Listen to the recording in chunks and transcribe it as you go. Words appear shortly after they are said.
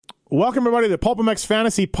Welcome, everybody, to the Pulpmx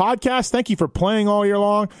Fantasy Podcast. Thank you for playing all year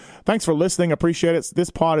long. Thanks for listening. Appreciate it. This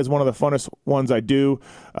pod is one of the funnest ones I do.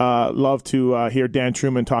 Love to hear Dan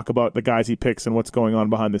Truman talk about the guys he picks and what's going on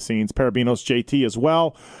behind the scenes. Parabinos, JT as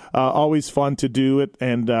well. Always fun to do it.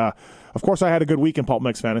 And, of course, I had a good week in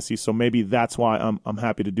Pulpmx Fantasy, so maybe that's why I'm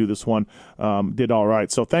happy to do this one. Did all right.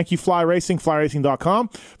 So thank you, Fly Racing, flyracing.com.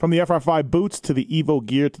 From the FR5 boots to the Evo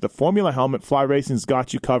gear to the Formula helmet, Fly Racing's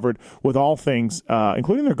got you covered with all things,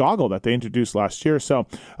 including their goggle that they introduced last year. So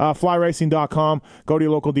flyracing.com. Go to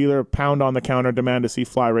your local dealer, pound on the counter, demand to see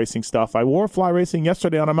Fly Racing stuff. I wore Fly Racing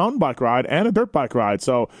yesterday on a mountain bike ride and a dirt bike ride,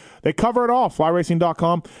 so they cover it all.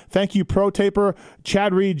 Flyracing.com. Thank you, Pro Taper,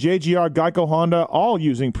 Chad Reed, JGR, Geico Honda, all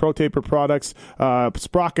using Pro Taper products,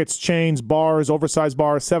 sprockets, chains, bars, oversized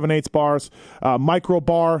bars, 7/8 bars, micro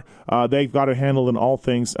bar. They've got it handled in all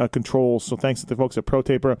things controls. So thanks to the folks at Pro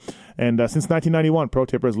Taper. And since 1991, Pro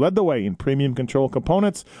Taper has led the way in premium control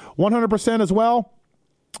components. 100% as well.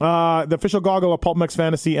 The official goggle of Pulpmx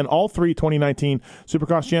Fantasy and all three 2019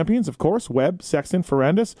 Supercross champions, of course, Webb, Sexton,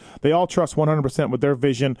 Ferrandis. They all trust 100% with their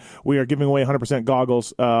vision. We are giving away 100%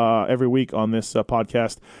 goggles every week on this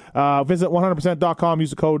podcast. Visit 100%.com.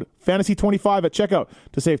 Use the code FANTASY25 at checkout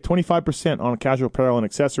to save 25% on casual apparel and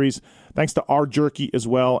accessories. Thanks to R Jerky as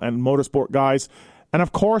well and Motorsport Guys. And,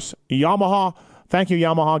 of course, Yamaha. Thank you,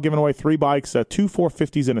 Yamaha, giving away 3 bikes, 2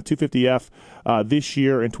 450s and a 250F this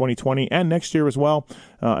year in 2020 and next year as well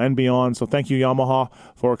and beyond. So thank you, Yamaha,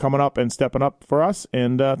 for coming up and stepping up for us.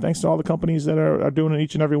 And thanks to all the companies that are doing it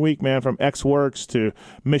each and every week, man, from X-Works to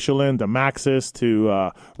Michelin to Maxxis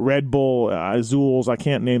to Red Bull, Azules. I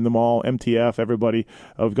can't name them all. MTF, everybody.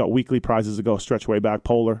 We've got weekly prizes to go, stretch way back.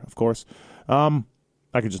 Polar, of course. I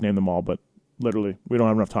could just name them all, but literally we don't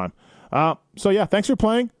have enough time. So, yeah, thanks for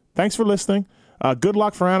playing. Thanks for listening. Good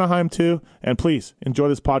luck for Anaheim, too, and please enjoy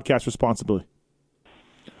this podcast responsibly.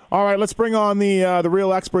 All right, let's bring on the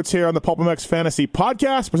real experts here on the Pulpmx Fantasy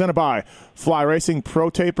Podcast, presented by Fly Racing, Pro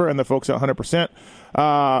Taper, and the folks at 100%.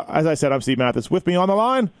 As I said, I'm Steve Mathis. With me on the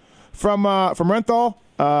line from Renthal,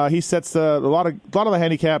 he sets a lot of the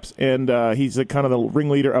handicaps, and he's kind of the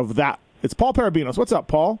ringleader of that. It's Paul Parabinos. What's up,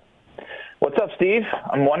 Paul? What's up, Steve?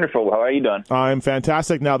 I'm wonderful. How are you doing? I'm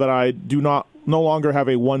fantastic now that I no longer have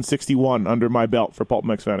a 161 under my belt for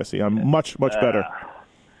Pulpmx Fantasy. I'm much better.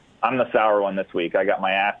 I'm the sour one this week. I got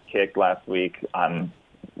my ass kicked last week.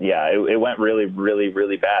 It went really, really,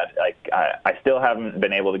 really bad. I still haven't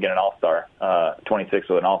been able to get an All-Star, 26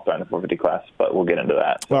 with an All-Star in the 450 class, but we'll get into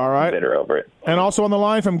that. So all right. I'm bitter over it. And also on the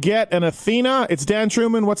line from Get and Athena, it's Dan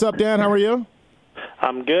Truman. What's up, Dan? How are you?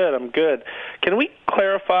 I'm good. Can we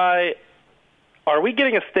clarify, are we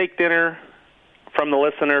getting a steak dinner from the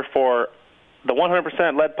listener for the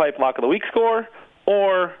 100% lead pipe lock of the week score,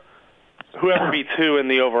 or whoever beats who in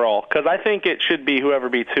the overall? Because I think it should be whoever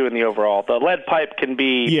beats who in the overall. The lead pipe can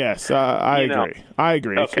be... Yes, I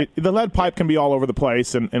agree. Okay. The lead pipe can be all over the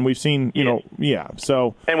place, and we've seen,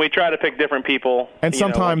 so... And we try to pick different people, and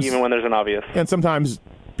sometimes, even when there's an obvious. And sometimes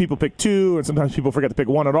people pick 2, and sometimes people forget to pick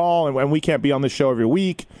 1 at all, and we can't be on this show every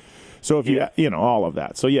week. So if all of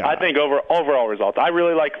that. So, yeah. I think overall results. I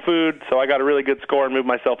really like food, so I got a really good score and moved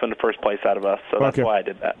myself into first place out of us. So that's why I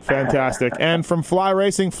did that. Fantastic. And from Fly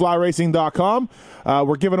Racing, flyracing.com,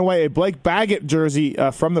 we're giving away a Blake Baggett jersey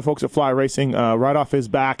from the folks at Fly Racing right off his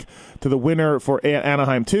back to the winner for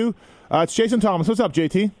Anaheim 2. It's Jason Thomas. What's up,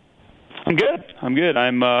 JT? I'm good.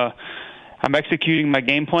 I'm executing my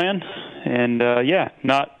game plan, and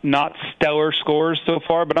not stellar scores so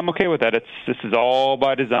far, but I'm okay with that. This is all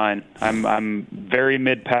by design. I'm very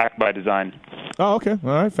mid-pack by design. Oh, okay. All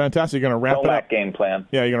right, fantastic. You're going to ramp it up. Game plan.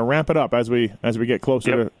 Yeah, you're going to ramp it up as we get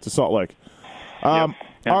closer to Salt Lake. All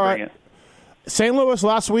right. St. Louis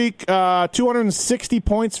last week, 260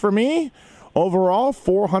 points for me. Overall,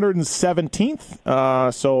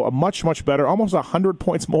 417th, so a much better, almost 100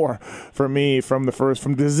 points more for me from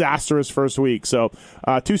disastrous first week. So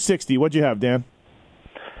 260. What'd you have, Dan?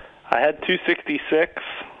 I had 266.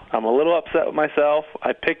 I'm a little upset with myself.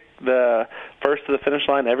 I picked the first to the finish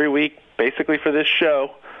line every week, basically for this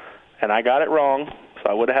show, and I got it wrong. So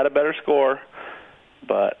I would have had a better score,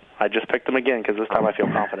 but I just picked them again because this time I feel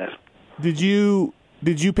confident. Did you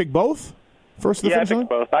pick both? First to the finish line? I picked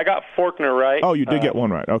both. I got Faulkner right. Oh, you did get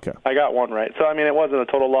one right. Okay. I got one right. So, it wasn't a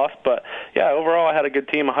total loss. But, overall I had a good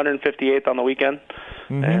team, 158th on the weekend.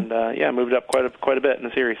 Mm-hmm. And, moved up quite a bit in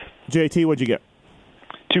the series. JT, what'd you get?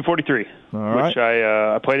 243, all right. Which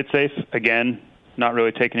I played it safe. Again, not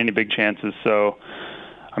really taking any big chances. So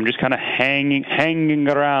I'm just kind of hanging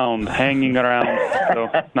around. So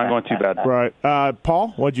not going too bad. Right. Paul,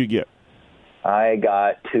 what'd you get? I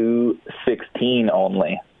got 216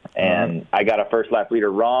 only. and I got a first lap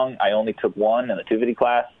leader wrong. I only took one in the 250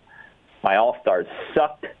 class. My all-stars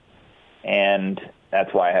sucked, and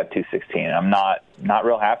that's why I have 216. I'm not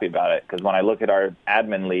real happy about it, because when I look at our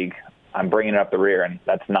admin league, I'm bringing it up the rear, and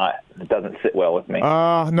it doesn't sit well with me.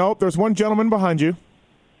 Nope, there's one gentleman behind you.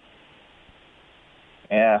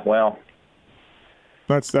 Yeah, well,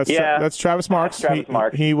 that's Travis Marks.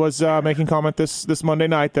 He was making comment this Monday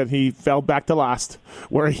night that he fell back to last,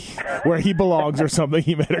 where he belongs or something.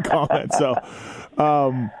 He made a comment. So,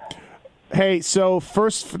 hey, so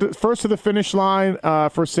first to the finish line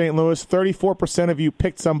for St. Louis. 34% of you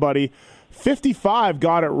picked somebody. 55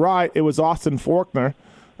 got it right. It was Austin Forkner.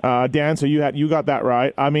 Dan, so you got that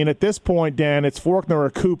right. I mean, at this point, Dan, it's Forkner or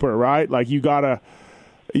Cooper, right? Like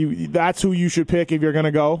that's who you should pick if you're going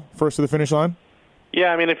to go first to the finish line.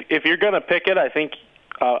 Yeah, I mean, if you're going to pick it, I think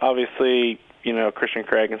obviously Christian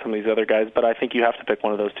Craig and some of these other guys, but I think you have to pick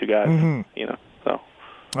one of those two guys. Mm-hmm. So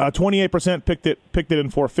 28% picked it in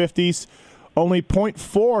 450s. Only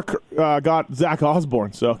 0.4 got Zach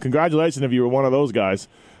Osborne. So congratulations if you were one of those guys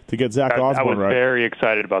to get Zach Osborne right. I was very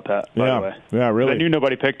excited about that. By the way, yeah, really. I knew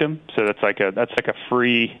nobody picked him, so that's like a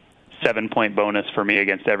free 7-point bonus for me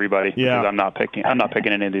against everybody. Yeah. Because I'm not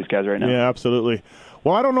picking any of these guys right now. Yeah, absolutely.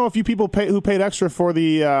 Well, I don't know if you people who paid extra for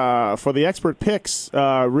the expert picks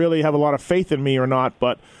really have a lot of faith in me or not,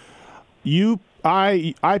 but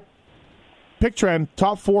I pick trend,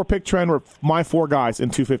 top 4 pick trend were my 4 guys in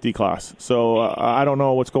 250 class. So I don't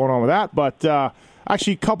know what's going on with that, but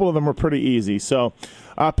actually a couple of them were pretty easy. So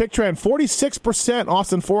pick trend, 46%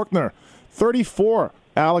 Austin Forkner, 34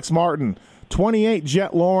 Alex Martin, 28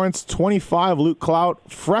 Jet Lawrence, 25 Luke Clout.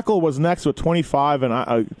 Freckle was next with 25,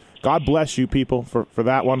 and God bless you people for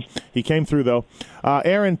that one. He came through, though.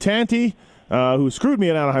 Aaron Tanti, who screwed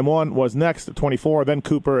me at Anaheim 1, was next at 24, then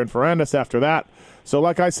Cooper and Ferrandis after that. So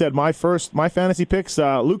like I said, my fantasy picks,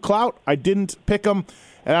 Luke Clout, I didn't pick him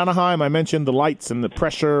at Anaheim. I mentioned the lights and the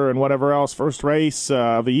pressure and whatever else, first race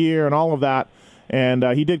of the year and all of that, and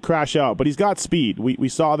he did crash out. But he's got speed. We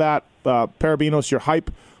saw that. Parabinos, your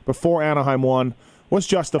hype before Anaheim 1 was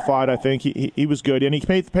justified, I think. He was good, and he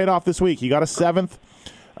paid off this week. He got a 7th.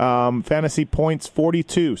 Fantasy points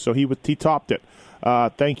 42, so he topped it.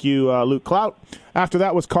 Thank you, Luke Clout. After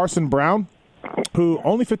that was Carson Brown, who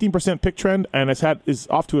only 15% pick trend and is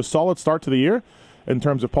off to a solid start to the year in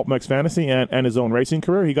terms of Pulpmx Fantasy and his own racing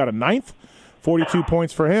career. He got a 9th, 42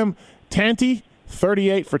 points for him. Tanti,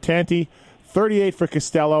 38 for Tanti, 38 for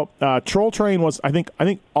Costello. Troll Train was, I think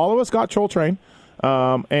all of us got Troll Train,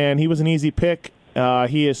 and he was an easy pick.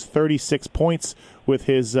 He is 36 points with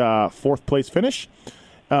his 4th place finish.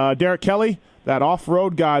 Derek Kelly, that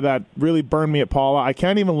off-road guy that really burned me at Paula. I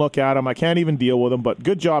can't even look at him. I can't even deal with him, but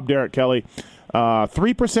good job, Derek Kelly.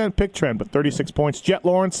 3% pick trend, but 36 points. Jet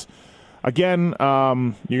Lawrence, again,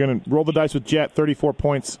 you're going to roll the dice with Jet, 34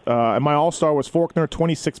 points. And my all-star was Forkner,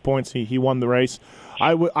 26 points. He won the race.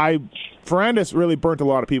 Ferrandis really burnt a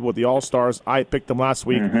lot of people with the all-stars. I picked them last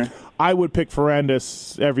week. Mm-hmm. I would pick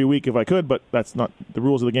Ferrandis every week if I could, but that's not the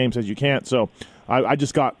rules of the game says you can't. So I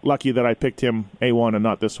just got lucky that I picked him A1 and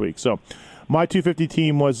not this week. So my 250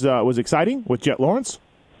 team was exciting with Jet Lawrence,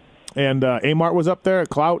 and Amart was up there,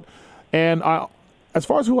 Clout. And as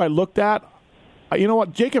far as who I looked at, you know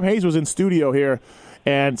what? Jacob Hayes was in studio here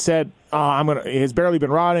and said, he's barely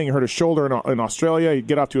been riding. He hurt his shoulder in Australia. He'd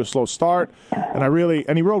get off to a slow start.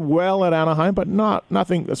 And he rode well at Anaheim, but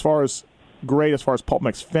nothing as far as great as far as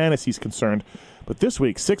Pulpmx Fantasy is concerned. But this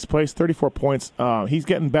week, 6th place, 34 points. He's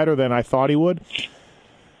getting better than I thought he would.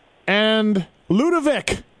 And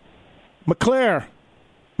Ludovic McClare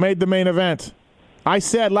made the main event. I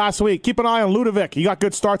said last week, keep an eye on Ludovic. He got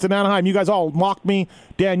good starts in Anaheim. You guys all mocked me.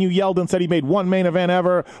 Dan, you yelled and said he made one main event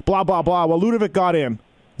ever, blah, blah, blah. Well, Ludovic got in.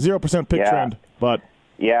 0% pick trend. But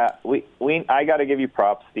yeah, I got to give you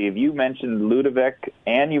props, Steve. You mentioned Ludovic,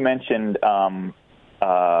 and you mentioned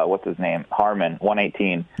what's his name, Harmon,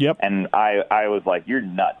 118. Yep. And I was like, you're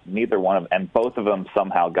nuts. Neither one of them, and both of them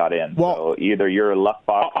somehow got in. Well, so either you're a luck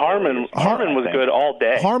box. Harmon was good all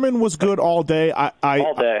day. Harmon was good all day.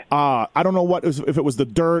 All day. I don't know if it was the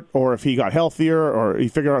dirt or if he got healthier or he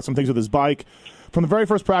figured out some things with his bike. From the very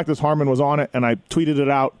first practice, Harmon was on it, and I tweeted it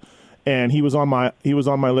out, and he was on my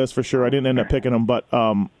list for sure. I didn't end up picking him, but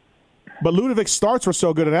Ludovic's starts were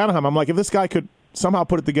so good at Anaheim. I'm like, if this guy could somehow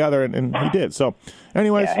put it together, and he did. So,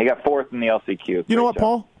 anyways. Yeah, he got 4th in the LCQ. You know what,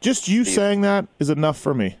 Paul? Just you saying that is enough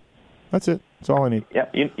for me. That's it. That's all I need. Yeah,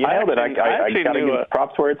 you nailed it. I got to give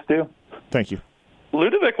props where it's due. Thank you.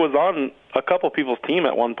 Ludovic was on a couple people's team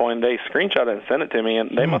at one point. They screenshot it and sent it to me,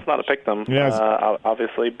 and they must not have picked them,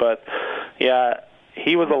 obviously. But, yeah,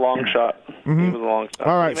 he was a long shot. Mm-hmm. He was a long shot.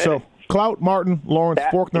 All right, so Clout, Martin, Lawrence,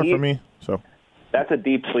 Faulkner for me. So that's a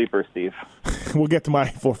deep sleeper, Steve. We'll get to my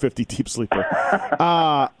 450 deep sleeper.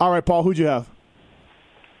 All right, Paul, who'd you have?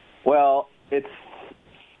 Well, it's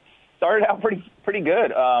started out pretty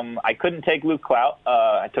good. I couldn't take Luke Clout.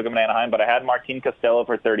 I took him in Anaheim, but I had Martin Costello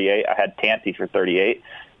for 38. I had Tanti for 38.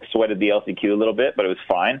 Sweated the LCQ a little bit, but it was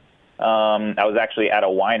fine. I was actually at a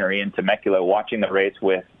winery in Temecula watching the race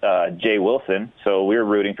with Jay Wilson, so we were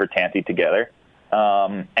rooting for Tanti together.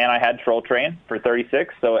 And I had Troll Train for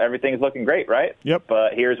 36, so everything's looking great, right? Yep.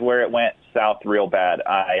 But here's where it went south real bad.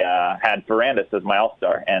 I had Ferrandis as my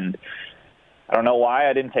all-star, and I don't know why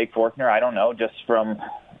I didn't take Faulkner. I don't know, just from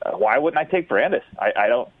why wouldn't I take Ferrandis? I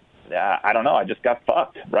don't know. I just got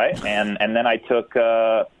fucked, right? And then I took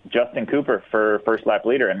Justin Cooper for first lap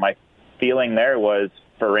leader, and my feeling there was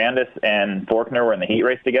Ferrandis and Faulkner were in the heat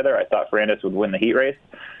race together. I thought Ferrandis would win the heat race.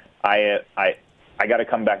 I got to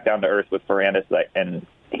come back down to earth with Ferrandis, and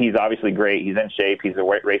he's obviously great. He's in shape. He's a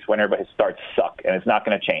race winner, but his starts suck, and it's not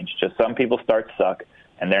going to change. Just some people's starts suck,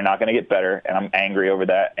 and they're not going to get better, and I'm angry over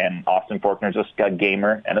that. And Austin Faulkner's a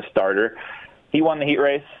gamer and a starter. He won the heat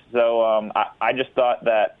race, so I just thought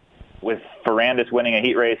that with Ferrandis winning a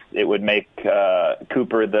heat race, it would make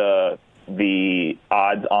Cooper the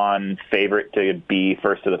odds-on favorite to be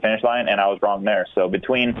first to the finish line, and I was wrong there. So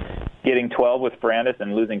between getting 12 with Ferrandis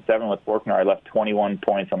and losing 7 with Faulkner, I left 21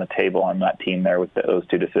 points on the table on that team there with those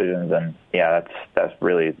two decisions, and yeah, that's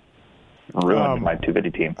really ruined my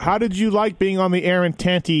 250 team. How did you like being on the Aaron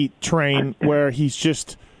Tanti train where he's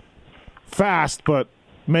just fast but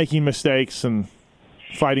making mistakes and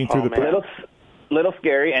fighting through the little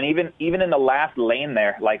scary, and even in the last lane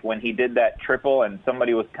there, like when he did that triple and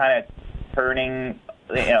somebody was kind of turning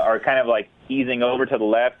or kind of like easing over to the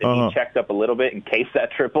left, and he checked up a little bit in case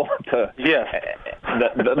that triple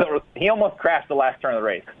he almost crashed the last turn of the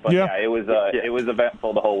race, but it was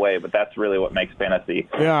eventful the whole way. But that's really what makes fantasy.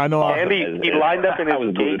 Yeah, I know. And he lined up in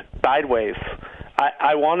his gate sideways.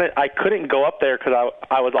 I couldn't go up there because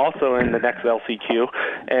I was also in the next LCQ,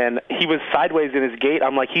 and he was sideways in his gate.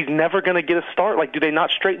 I'm like, he's never going to get a start. Like, do they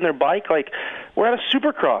not straighten their bike? Like, we're at a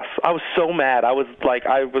Supercross. I was so mad. I was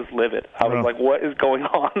livid. I was like, what is going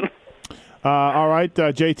on? All right,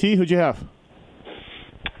 JT, who'd you have?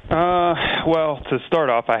 Well, to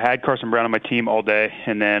start off, I had Carson Brown on my team all day,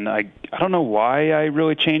 and then I don't know why I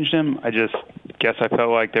really changed him. I just guess I felt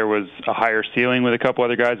like there was a higher ceiling with a couple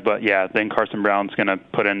other guys, but yeah, then Carson Brown's going to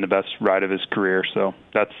put in the best ride of his career, so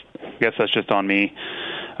I guess that's just on me.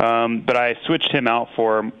 But I switched him out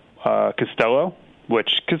for Costello,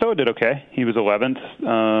 which Costello did okay. He was 11th,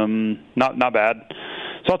 not bad.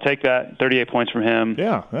 So I'll take that. 38 points from him.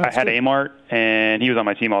 Yeah, I had Amart, and he was on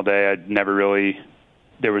my team all day.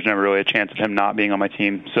 There was never really a chance of him not being on my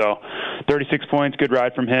team. So 36 points, good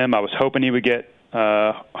ride from him. I was hoping he would get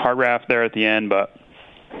Hartranft there at the end, but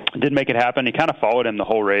didn't make it happen. He kind of followed him the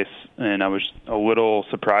whole race, and I was a little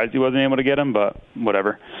surprised he wasn't able to get him, but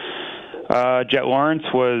whatever. Jet Lawrence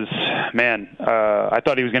was, I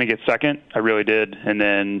thought he was going to get second. I really did. And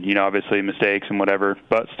then, obviously mistakes and whatever.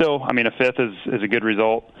 But still, a fifth is a good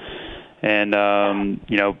result. And,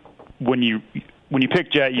 when you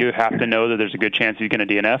pick Jet, you have to know that there's a good chance he's going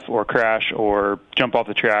to DNF or crash or jump off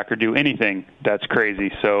the track or do anything that's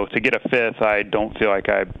crazy. So to get a fifth, I don't feel like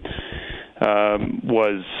I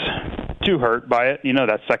was too hurt by it.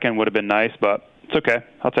 That second would have been nice, but it's okay.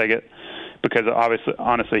 I'll take it. Because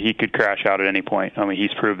honestly, he could crash out at any point.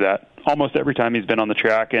 He's proved that almost every time he's been on the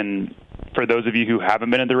track. And for those of you who haven't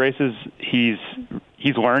been at the races, he's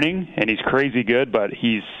learning, and he's crazy good, but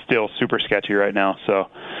he's still super sketchy right now. So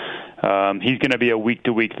he's going to be a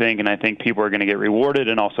week-to-week thing, and I think people are going to get rewarded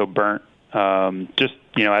and also burnt just,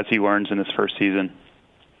 as he learns in his first season.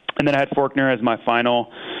 And then I had Faulkner as my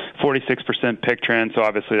final 46% pick trend, so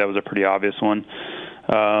obviously that was a pretty obvious one.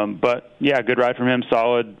 But yeah, good ride from him,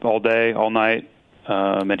 solid all day, all night.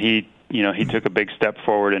 And he took a big step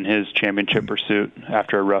forward in his championship pursuit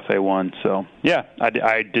after a rough A1. So yeah,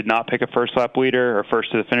 I did not pick a first lap leader or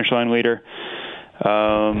first to the finish line leader.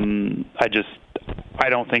 I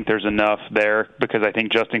don't think there's enough there because I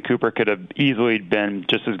think Justin Cooper could have easily been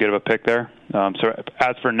just as good of a pick there. So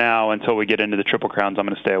as for now, until we get into the Triple Crowns, I'm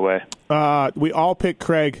going to stay away. We all picked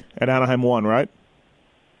Craig at Anaheim 1, right?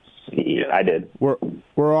 Yeah, I did. We're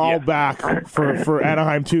all back for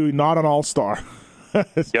Anaheim 2, not an all-star.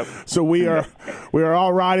 Yep. So we are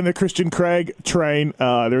all riding the Christian Craig train.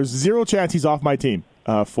 There's zero chance he's off my team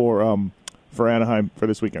for Anaheim for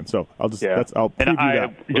this weekend. So I'll preview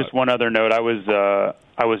that. Just one other note: I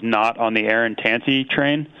was not on the Aaron Tanti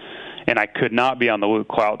train, and I could not be on the Luke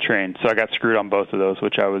Clout train. So I got screwed on both of those,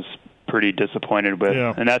 which I was pretty disappointed with.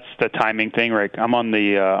 Yeah. And that's the timing thing, right? I'm on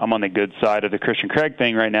the good side of the Christian Craig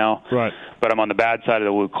thing right now. Right. But I'm on the bad side of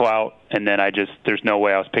the Luke Clout, and then there's no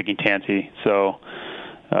way I was picking Tansy. So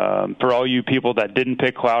for all you people that didn't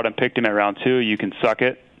pick Clout and picked him at round 2, you can suck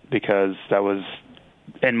it, because that was,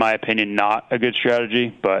 in my opinion, not a good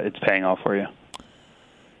strategy, but it's paying off for you.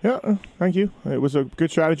 Yeah, thank you. It was a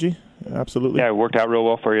good strategy. Absolutely. Yeah, it worked out real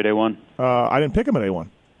well for you day 1. I didn't pick him at A1.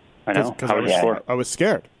 I know. Because How was your score? I was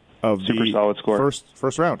scared of Super the solid score.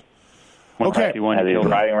 first round. Okay. He was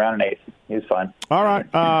riding around an 8. He was fine. All right.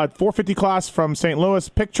 450 class from St. Louis.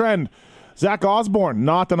 Pick trend. Zach Osborne,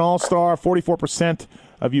 not an all-star. 44%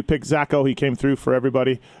 of you picked Zacho. He came through for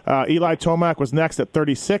everybody. Eli Tomac was next at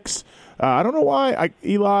 36. I don't know why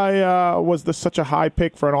Eli was such a high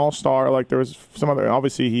pick for an all-star. Like, there was some other,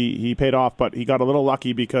 obviously he paid off, but he got a little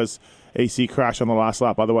lucky because AC crashed on the last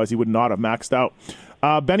lap. Otherwise, he would not have maxed out.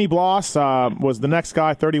 Benny Bloss was the next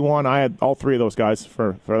guy, 31. I had all 3 of those guys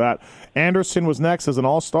for that. Anderson was next as an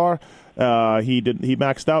all-star. He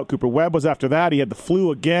maxed out. Cooper Webb was after that. He had the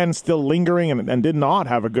flu again, still lingering, and did not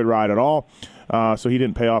have a good ride at all. So he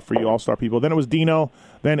didn't pay off for you all-star people. Then it was Dino.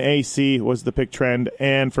 Then AC was the pick trend.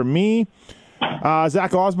 And for me,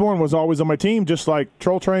 Zach Osborne was always on my team, just like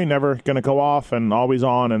Troll Train, never going to go off and always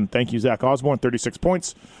on. And thank you, Zach Osborne, 36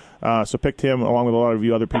 points. So picked him along with a lot of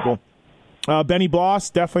you other people. Benny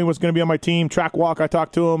Bloss definitely was going to be on my team. Track walk, I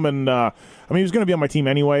talked to him, and he was going to be on my team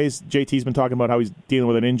anyways. JT's been talking about how he's dealing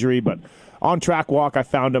with an injury, but on track walk, I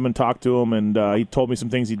found him and talked to him, and he told me some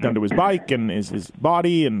things he'd done to his bike and his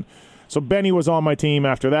body, and so Benny was on my team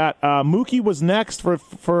after that. Mookie was next for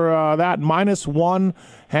that -1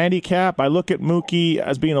 handicap. I look at Mookie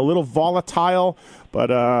as being a little volatile, but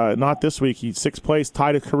not this week. He's 6th place,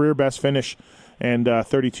 tied a career best finish, and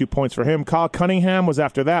 32 points for him. Kyle Cunningham was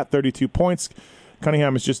after that, 32 points.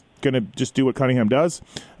 Cunningham is just going to do what Cunningham does.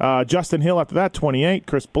 Justin Hill after that, 28.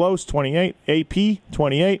 Chris Bloss, 28. AP,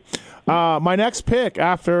 28. My next pick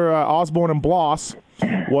after Osborne and Bloss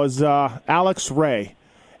was Alex Ray.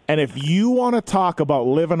 And if you want to talk about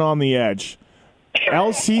living on the edge,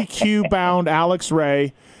 LCQ-bound Alex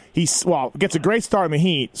Ray, gets a great start in the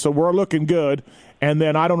heat, so we're looking good. And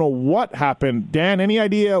then I don't know what happened. Dan, any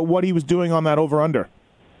idea what he was doing on that over-under?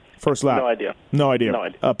 First lap. No idea.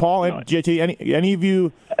 Paul and JT, any of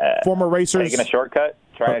you former racers? Taking a shortcut?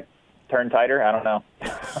 Trying to turn tighter? I don't know.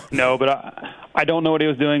 No, but I don't know what he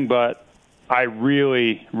was doing, but I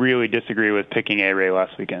really, really disagree with picking A-Ray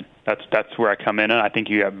last weekend. That's where I come in, and I think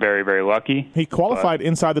you got very, very lucky. He qualified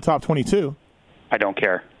inside the top 22. I don't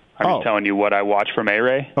care. I'm just telling you what I watched from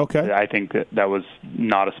A-Ray. Okay. I think that was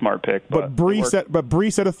not a smart pick. But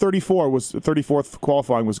Brees at a 34 was 34th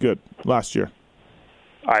qualifying was good last year.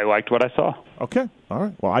 I liked what I saw. Okay. All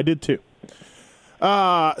right. Well, I did too.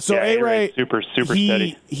 So A-Ray, super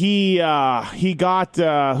steady. He got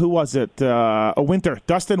who was it?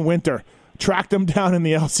 Dustin Winter tracked him down in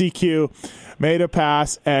the LCQ, made a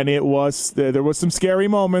pass, and there was some scary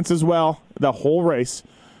moments as well. The whole race.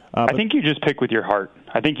 I think you just pick with your heart.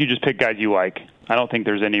 I think you just pick guys you like. I don't think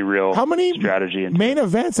there's any real strategy. How many main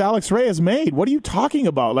events Alex Ray has made? What are you talking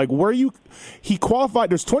about? Like, he qualified.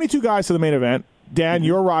 There's 22 guys to the main event. Dan,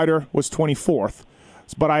 your rider was 24th,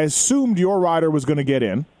 but I assumed your rider was going to get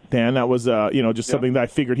in. Dan, that was something that I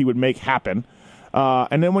figured he would make happen.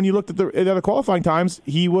 And then when you looked at the other qualifying times,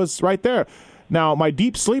 he was right there. Now, my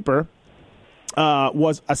deep sleeper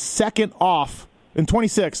was a second off in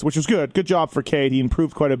 26, which was good. Good job for Cade. He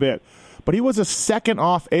improved quite a bit. But he was a second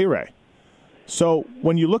off A-Ray. So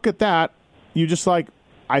when you look at that, you just like,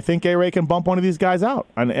 I think A-Ray can bump one of these guys out.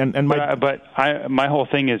 My whole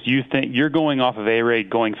thing is you think you're going off of A-Ray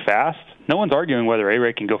going fast. No one's arguing whether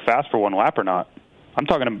A-Ray can go fast for one lap or not.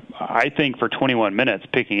 I think for 21 minutes,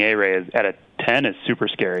 picking A-Ray at a 10 is super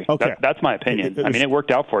scary. Okay. That's my opinion. It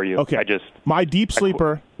worked out for you. Okay. My deep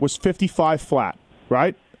sleeper was 55 flat,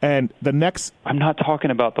 right? And the next, I'm not talking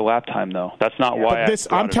about the lap time though. That's not why.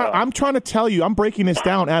 I'm trying to tell you. I'm breaking this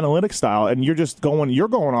down analytic style, and you're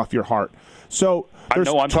going off your heart. So I'm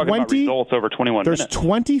talking about results over 21 minutes. There's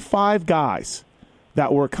 25 guys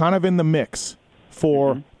that were kind of in the mix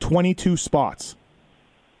for 22 spots,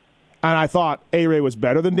 and I thought A-Ray was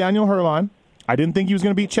better than Daniel Herline. I didn't think he was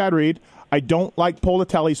going to beat Chad Reed. I don't like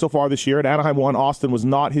Politelli so far this year. At Anaheim 1, Austin was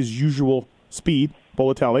not his usual speed.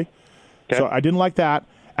 Politelli, so I didn't like that.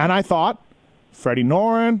 And I thought, Freddie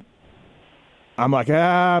Noren, I'm like,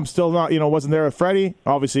 I'm still not, wasn't there with Freddie.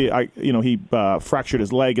 Obviously, he fractured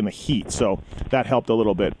his leg in the heat, so that helped a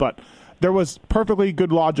little bit. But there was perfectly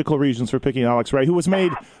good logical reasons for picking Alex Ray, who was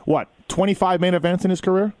made, 25 main events in his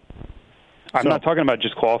career? I'm not talking about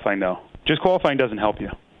just qualifying, though. Just qualifying doesn't help you.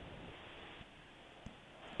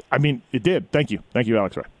 I mean, it did. Thank you,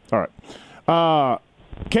 Alex Ray. All right.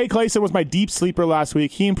 Kay Clayson was my deep sleeper last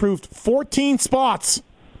week. He improved 14 spots.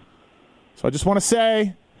 So I just want to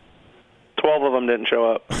say, 12 of them didn't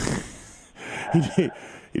show up.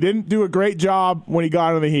 he didn't do a great job when he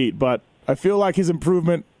got in the heat, but I feel like his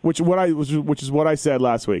improvement, which is what I said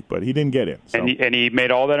last week, but he didn't get in. So. And he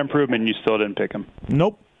made all that improvement, and you still didn't pick him.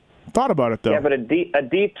 Nope. Thought about it though. Yeah, but a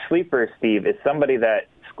deep sleeper, Steve, is somebody that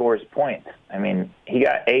scores points. I mean, he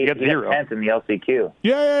got 8, he got 10th in the LCQ.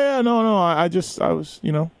 Yeah. No. I was,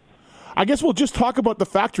 I guess we'll just talk about the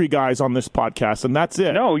factory guys on this podcast, and that's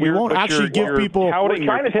it. No, we won't actually give people. We're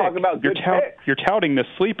trying to talk about good picks. You're touting this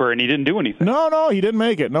sleeper, and he didn't do anything. No, he didn't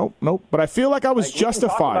make it. Nope. But I feel like I was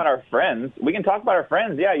justified. We can talk about our friends. We can talk about our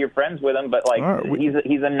friends. Yeah, you're friends with him, but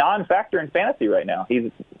he's a non-factor in fantasy right now.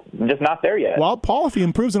 He's just not there yet. Well, Paul, if he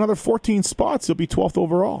improves another 14 spots, he'll be 12th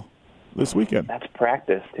overall this weekend. That's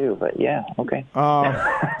practice too, but yeah, okay.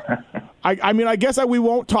 I mean, I guess we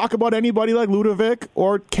won't talk about anybody like Ludovic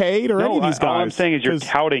or Cade or any of these guys. All I'm saying is you're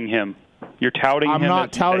touting him. You're touting him. I'm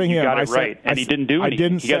not touting him. You got it right, and he didn't do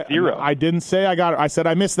anything. He got 0. I didn't say I got it. I said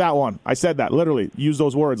I missed that one. I said that, literally. Used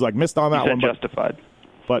those words, like missed on that one. Justified.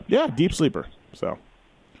 But yeah, deep sleeper. So,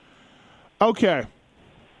 okay.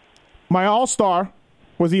 My all-star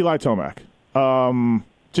was Eli Tomac. Thought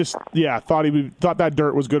that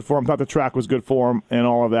dirt was good for him, thought the track was good for him, and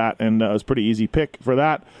all of that, and it was a pretty easy pick for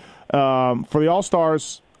that. For the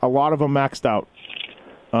All-Stars, a lot of them maxed out.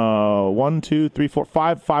 1, 2, 3, 4,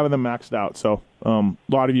 5 of them maxed out. So a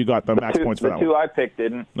lot of you got the max points for that one. The 2 I picked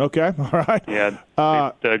didn't. Okay, all right. Yeah,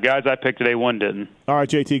 the guys I picked today, 1 didn't. All right,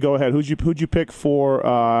 JT, go ahead. Who'd you pick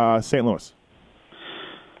for St. Louis?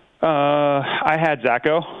 I had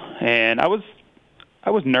Zacho, and I was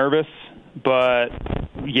nervous. But,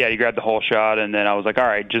 yeah, he grabbed the whole shot, and then I was like, all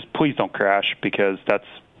right, just please don't crash, because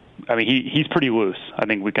he's pretty loose. I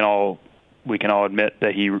think we can all admit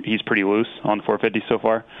that he's pretty loose on 450 so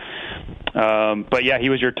far. But, yeah, he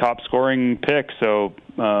was your top-scoring pick. So,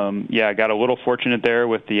 I got a little fortunate there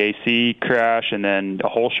with the AC crash and then a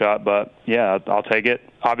whole shot. But, yeah, I'll take it.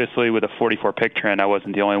 Obviously, with a 44-pick trend, I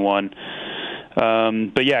wasn't the only one.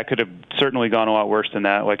 But, yeah, it could have certainly gone a lot worse than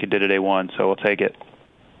that like it did at A1, so we'll take it.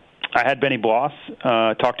 I had Benny Bloss,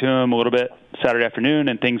 talked to him a little bit Saturday afternoon,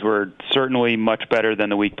 and things were certainly much better than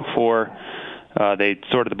the week before. They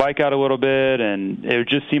sorted the bike out a little bit, and it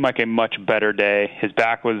just seemed like a much better day. His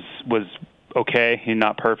back was okay,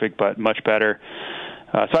 not perfect, but much better.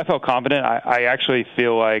 So I felt confident. I actually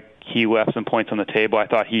feel like he left some points on the table. I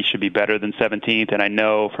thought he should be better than 17th, and I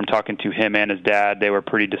know from talking to him and his dad, they were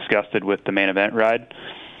pretty disgusted with the main event ride.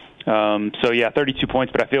 32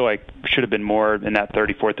 points, but I feel like should have been more in that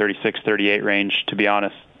 34, 36, 38 range, to be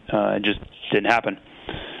honest. It just didn't happen.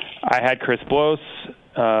 I had Chris Bloss,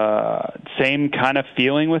 same kind of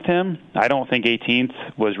feeling with him. I don't think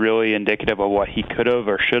 18th was really indicative of what he could have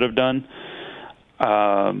or should have done.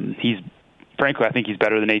 Frankly, I think he's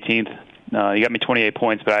better than 18th. He got me 28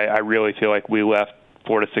 points, but I really feel like we left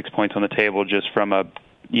 4 to 6 points on the table just from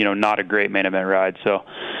not a great main event ride. So,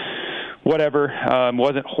 whatever.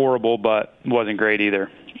 Wasn't horrible, but wasn't great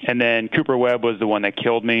either. And then Cooper Webb was the one that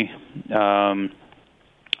killed me.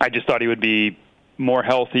 I just thought he would be more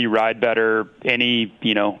healthy, ride better, anything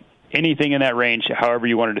in that range, however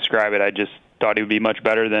you want to describe it. I just thought he would be much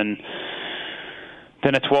better than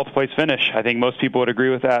a 12th place finish. I think most people would agree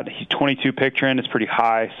with that. 22 pick trend is pretty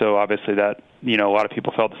high, so obviously that, a lot of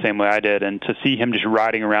people felt the same way I did. And to see him just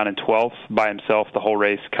riding around in 12th by himself the whole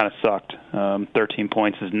race kind of sucked. 13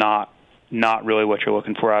 points is not really what you're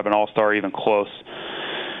looking for out of an all-star, even close.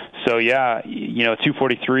 So,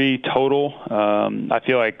 243 total. I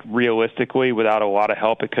feel like realistically, without a lot of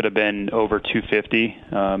help, it could have been over 250,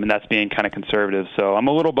 and that's being kind of conservative. So I'm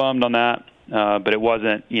a little bummed on that, but it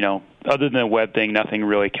wasn't, other than the Webb thing, nothing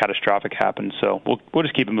really catastrophic happened. So we'll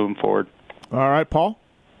just keep it moving forward. All right, Paul?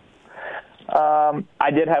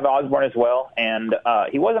 I did have Osborne as well, and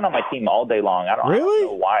he wasn't on my team all day long. I don't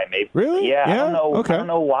know why. Maybe. Really? Yeah. I don't know. Okay. I don't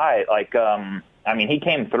know why. He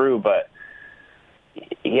came through, but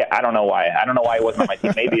yeah, I don't know why. I don't know why he wasn't on my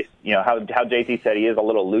team. Maybe it's, how JT said he is a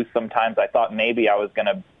little loose sometimes. I thought maybe I was going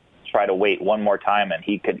to try to wait one more time, and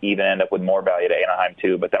he could even end up with more value to Anaheim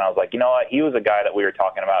too. But then I was like, you know what? He was a guy that we were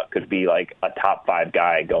talking about could be like a top 5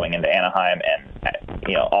 guy going into Anaheim, and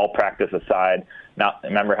all practice aside.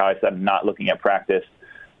 Remember how I said not looking at practice.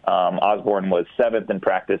 Osborne was 7th in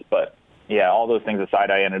practice, but yeah, all those things aside,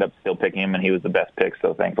 I ended up still picking him, and he was the best pick,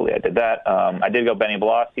 so thankfully I did that. I did go Benny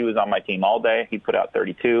Bloss. He was on my team all day. He put out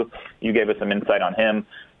 32. You gave us some insight on him.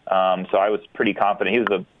 So I was pretty confident. He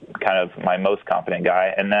was kind of my most confident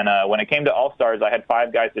guy. And then when it came to All-Stars, I had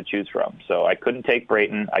 5 guys to choose from. So I couldn't take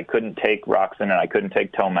Brayton, I couldn't take Roxon, and I couldn't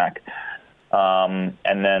take Tomac.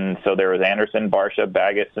 And then so there was Anderson, Barsha,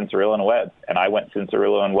 Baggett, Cincerillo, and Webb. And I went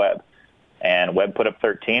Cincerillo and Webb. And Webb put up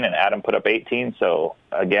 13, and Adam put up 18. So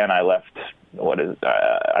again, I left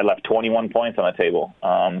 21 points on the table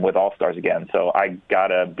with All-Stars again. So I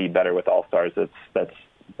gotta be better with All-Stars.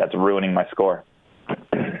 That's ruining my score.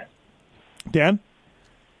 Dan?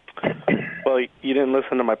 Well, you didn't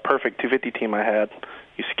listen to my perfect 250 team I had.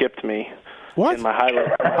 You skipped me. What? In my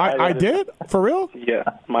highlight. I did? For real? Yeah.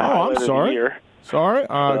 My I'm sorry. Of the year. Sorry.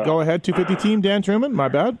 Go ahead, 250 team, Dan Truman. My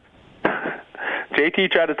bad.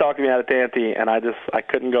 JT tried to talk me out of Tanti, and I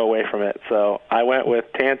couldn't go away from it. So I went with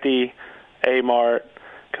Tanti, Amart,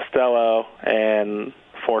 Costello, and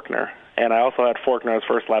Faulkner. And I also had Faulkner as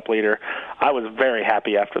first lap leader. I was very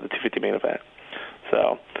happy after the 250 main event.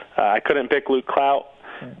 So I couldn't pick Luke Clout.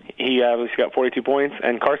 He obviously got 42 points.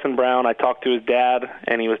 And Carson Brown, I talked to his dad,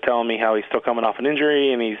 and he was telling me how he's still coming off an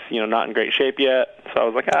injury, and he's not in great shape yet. So I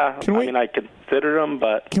was like, I considered him,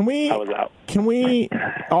 but I was out. Can we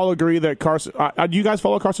all agree that Carson do you guys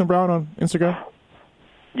follow Carson Brown on Instagram?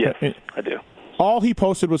 Yes, I do. All he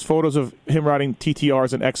posted was photos of him riding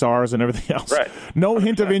TTRs and XRs and everything else. Right. No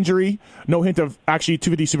hint of injury, no hint of actually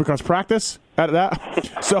 250 Supercross practice out of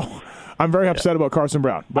that. So I'm very upset about Carson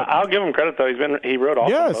Brown. But I'll give him credit, though. He rode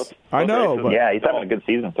awesome. Yes, I know. But yeah, he's having a good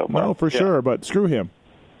season so far. No, for sure, but screw him.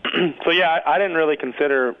 So, yeah, I didn't really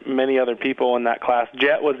consider many other people in that class.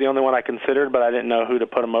 Jet was the only one I considered, but I didn't know who to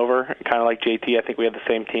put him over. Kind of like JT, I think we had the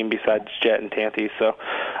same team besides Jet and Tanti. So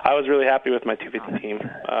I was really happy with my 250 team.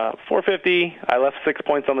 450, I left 6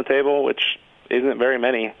 points on the table, which isn't very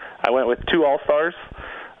many. I went with 2 All-Stars,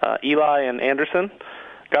 Eli and Anderson.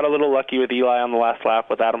 Got a little lucky with Eli on the last lap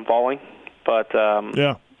with Adam falling. But,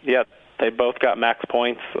 yeah, they both got max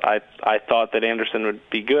points. I thought that Anderson would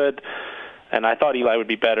be good, and I thought Eli would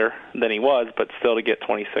be better than he was, but still to get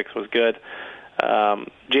 26 was good.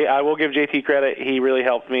 I will give JT credit. He really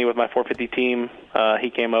helped me with my 450 team. He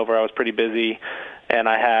came over. I was pretty busy, and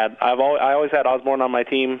I always had Osborne on my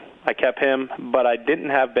team. I kept him, but I didn't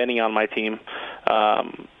have Benny on my team.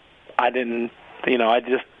 I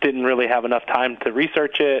just didn't really have enough time to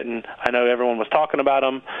research it, and I know everyone was talking about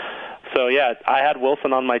him. So, yeah, I had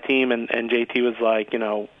Wilson on my team, and JT was like,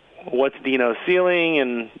 what's Dino's ceiling?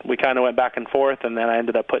 And we kind of went back and forth, and then I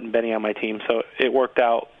ended up putting Benny on my team. So it worked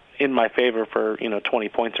out in my favor for, 20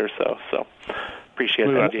 points or so. So appreciate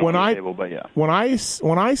that.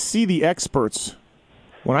 When I see the experts,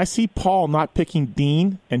 when I see Paul not picking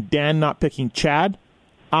Dean and Dan not picking Chad,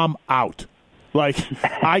 I'm out. Like,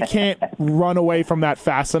 I can't run away from that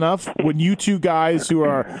fast enough. When you two guys who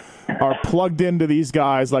are plugged into these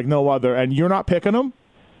guys like no other, and you're not picking them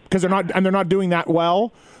because they're not doing that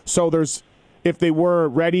well. So if they were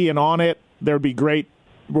ready and on it, there'd be great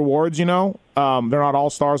rewards. They're not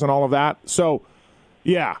all-stars and all of that. So,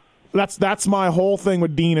 yeah, that's my whole thing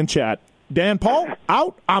with Dean and Chad. Dan, Paul,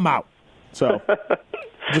 out. I'm out. So,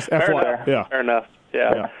 just FYI. Yeah. Fair enough.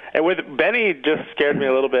 Yeah. And with Benny, just scared me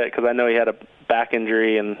a little bit because I know he had a back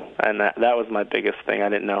injury, and that was my biggest thing. I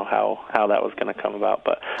didn't know how that was going to come about.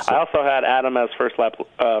 But I also had Adam as first to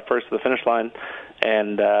the finish line,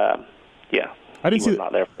 and I didn't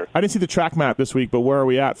see the track map this week, but where are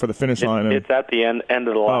we at for the finish line? It's at the end of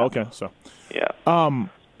the line. Oh, okay. So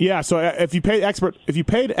yeah. So if you paid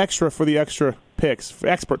extra for the expert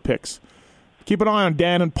picks, keep an eye on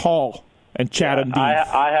Dan and Paul and Chad and Dean.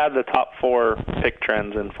 I had the top 4 pick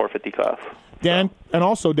trends in 450 class. Dan, and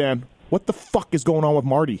also Dan, what the fuck is going on with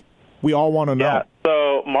Marty? We all want to know. Yeah.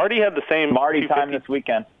 So Marty had the same Marty time this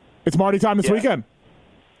weekend. It's Marty time this weekend.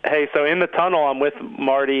 Hey, so in the tunnel, I'm with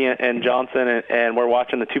Marty and Johnson, and we're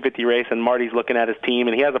watching the 250 race, and Marty's looking at his team,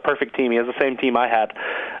 and he has a perfect team. He has the same team I had.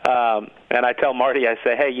 And I tell Marty, I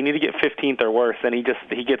say, hey, you need to get 15th or worse, and he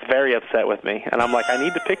gets very upset with me. And I'm like, I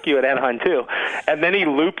need to pick you at Anaheim too. And then he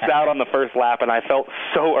loops out on the first lap, and I felt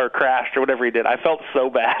or crashed or whatever he did. I felt so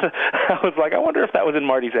bad. I was like, I wonder if that was in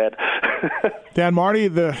Marty's head. Dan, Marty,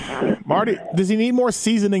 does he need more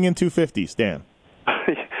seasoning in 250s, Dan?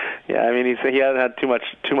 Yeah, I mean, he hasn't had too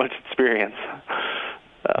much experience.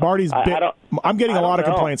 Marty's I'm getting a lot of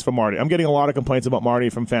complaints from Marty. I'm getting a lot of complaints about Marty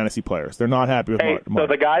from fantasy players. They're not happy with Marty. So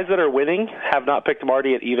the guys that are winning have not picked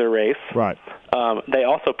Marty at either race. Right. They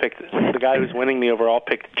also picked the guy who's winning the overall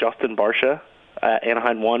picked Justin Barsha at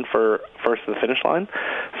Anaheim 1 for first to the finish line.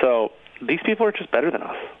 So these people are just better than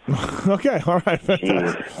us. Okay, all right.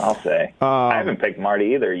 Jeez, I'll say. I haven't picked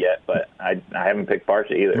Marty either yet, but I haven't picked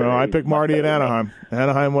Barsha either. No, I picked Marty at Anaheim.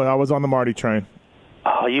 Anaheim, I was on the Marty train.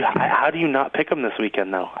 Oh, how do you not pick him this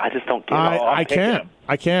weekend, though? I just don't get it. I can't.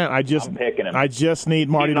 I can't. I'm picking him. I just need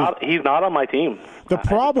Marty. He's not on my team. The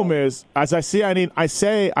problem is, as I say,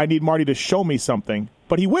 I need Marty to show me something,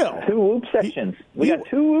 but he will. 2 whoop sections. We got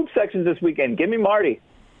 2 whoop sections this weekend. Give me Marty.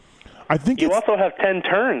 I think you also have 10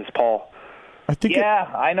 turns, Paul.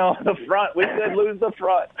 I know the front. We could lose the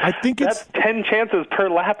front. I think that's 10 chances per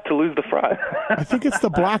lap to lose the front. I think it's the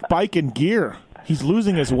black bike and gear. He's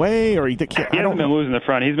losing his way, or he hasn't been losing the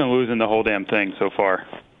front. He's been losing the whole damn thing so far.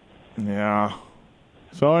 Yeah.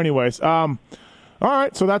 So, anyways, all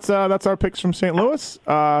right. So that's our picks from St. Louis.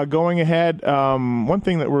 Going ahead, one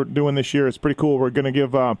thing that we're doing this year is pretty cool. We're going to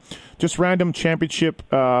give just random championship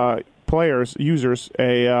users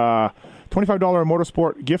a $25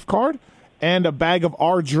 Motorsport gift card and a bag of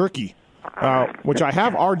R jerky. Which I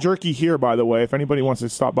have R jerky here, by the way. If anybody wants to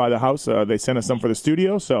stop by the house, they sent us some for the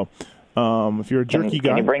studio. So. If you're a jerky guy,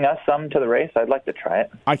 can you bring us some to the race? I'd like to try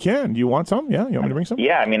it. I can. Do you want some? Yeah, you want me to bring some?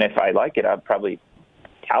 Yeah, I mean, if I like it, I'd probably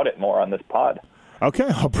tout it more on this pod. Okay,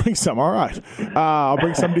 I'll bring some. All right, I'll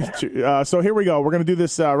bring some. So here we go. We're going to do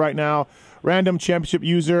this right now. Random championship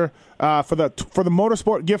user for the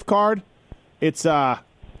Motorsport gift card. It's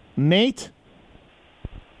Nate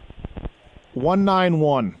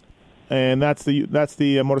 191, and that's the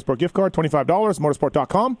Motorsport gift card. $25.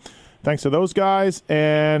 Motorsport.com. Thanks to those guys.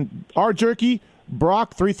 And our jerky,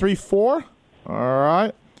 Brock 334. All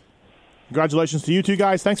right. Congratulations to you two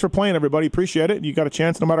guys. Thanks for playing, everybody. Appreciate it. You got a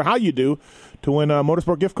chance, no matter how you do, to win a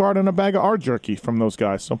Motorsport gift card and a bag of our jerky from those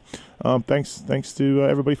guys. So thanks to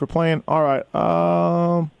everybody for playing. All right.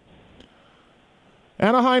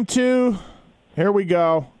 Anaheim 2. Here we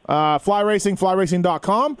go.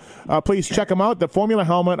 flyracing.com. Please check them out. The Formula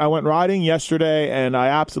helmet, I went riding yesterday, and I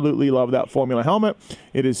absolutely love that Formula helmet.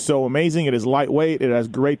 It is so amazing. It is lightweight. It has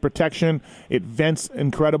great protection. It vents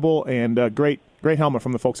incredible, and great helmet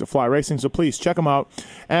from the folks at Fly Racing. So please check them out.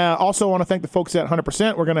 Also want to thank the folks at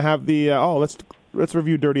 100%. We're going to have the let's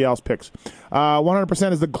review Dirty Al's picks.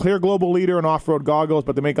 100% is the clear global leader in off-road goggles,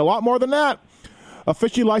 but they make a lot more than that.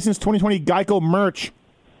 Officially licensed 2020 Geico merch.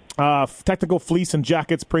 Technical fleece and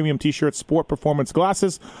jackets, premium t-shirts, sport performance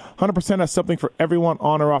glasses. 100% has something for everyone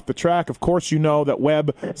on or off the track. Of course, you know that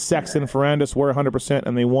Webb, Sexton, and Ferrandis were 100%,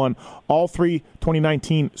 and they won all 3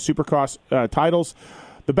 2019 Supercross titles.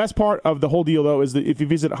 The best part of the whole deal, though, is that if you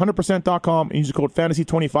visit 100%.com and use the code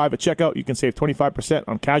FANTASY25 at checkout, you can save 25%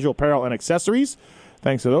 on casual apparel and accessories.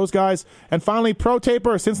 Thanks to those guys. And finally, Pro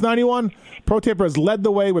Taper. Since 91, Pro Taper has led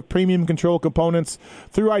the way with premium control components.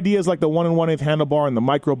 Through ideas like the 1 1/8 handlebar and the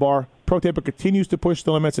micro bar, Pro Taper continues to push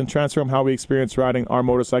the limits and transform how we experience riding our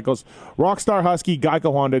motorcycles. Rockstar Husky,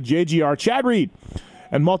 Geico Honda, JGR, Chad Reed,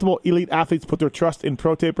 and multiple elite athletes put their trust in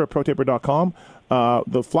Pro Taper, ProTaper.com.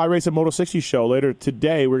 The Fly Racing Moto 60 show later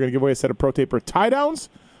today, we're going to give away a set of Pro Taper tie-downs.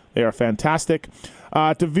 They are fantastic.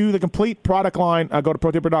 To view the complete product line, go to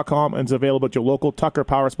ProTaper.com, and it's available at your local Tucker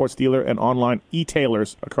Power Sports dealer and online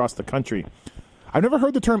e-tailers across the country. I've never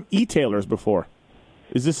heard the term e-tailers before.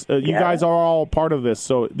 Is this you guys are all part of this,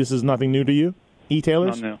 so this is nothing new to you?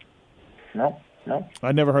 E-tailers? No.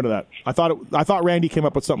 I'd never heard of that. I thought Randy came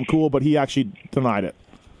up with something cool, but he actually denied it.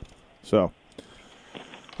 So,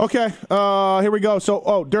 okay, here we go.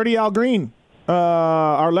 So, Dirty Al Green,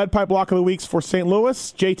 our lead pipe lock of the weeks for St.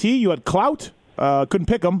 Louis. JT, you had Clout. Couldn't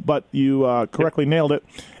pick them, but you correctly nailed it.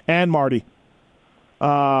 And Marty.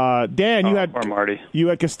 Dan, you had Marty. You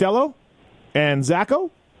had Costello and Zacho.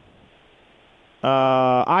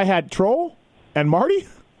 I had Troll and Marty.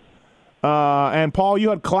 And Paul, you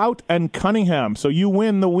had Clout and Cunningham. So you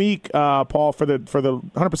win the week, Paul, for the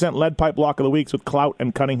 100% lead pipe lock of the weeks with Clout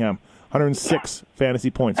and Cunningham. 106 fantasy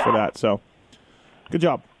points for that. So good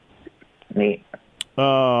job. Neat.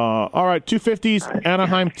 All right, 250s,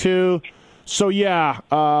 Anaheim 2. So,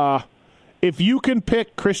 if you can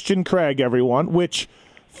pick Christian Craig, everyone, which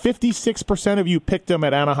 56% of you picked him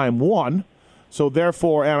at Anaheim 1, so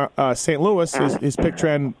therefore St. Louis, his pick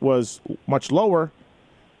trend was much lower.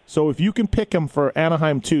 So if you can pick him for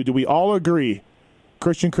Anaheim 2, do we all agree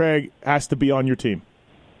Christian Craig has to be on your team?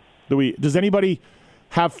 Does anybody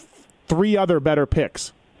have 3 other better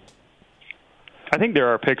picks? I think there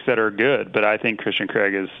are picks that are good, but I think Christian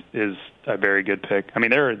Craig is a very good pick. I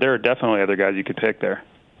mean, there are definitely other guys you could pick there.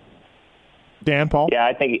 Dan, Paul? Yeah,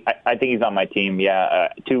 I think he's on my team. Yeah,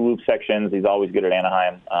 2 loop sections. He's always good at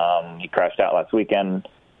Anaheim. He crashed out last weekend,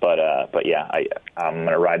 but yeah, I'm going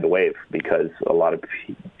to ride the wave because a lot of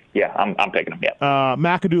I'm picking him. Yeah.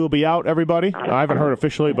 McAdoo will be out. Everybody, I haven't heard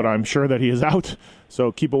officially, but I'm sure that he is out.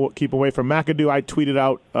 So keep away from McAdoo. I tweeted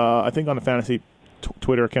out, I think on the fantasy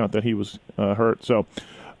Twitter account that he was hurt. So,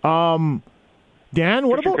 Dan,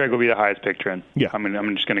 what Christian about Craig will be the highest pick trend. Yeah.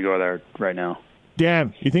 I'm just going to go there right now.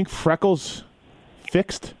 Dan? You think Freckles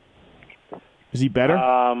fixed? Is he better?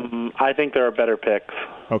 I think there are better picks.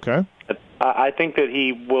 Okay. I think that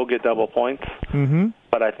he will get double points,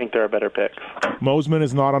 but I think there are better picks. Mosman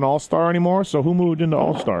is not an all-star anymore, so who moved into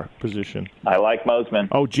all-star position? I like Mosman.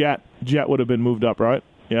 Oh, Jet. Jet would have been moved up, right?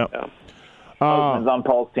 Yeah. Mosman's on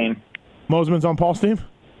Paul's team. Mosman's on Paul's team?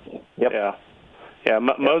 Yep. Yeah. Yeah,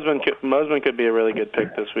 Mosman could be a really good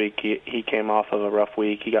pick this week. He came off of a rough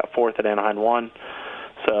week. He got 4th at Anaheim 1,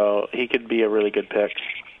 so he could be a really good pick.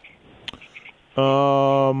 This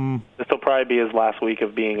will probably be his last week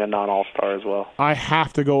of being a non-all-star as well. I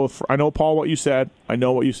have to go with, I know, Paul, what you said. I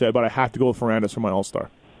know what you said, but I have to go with Ferrandis for my all-star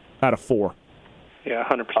out of 4. Yeah,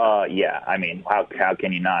 100%. Yeah, I mean, how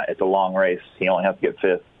can you not? It's a long race. He only has to get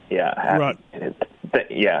 5th. Yeah. Right.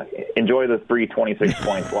 Yeah. Enjoy the 326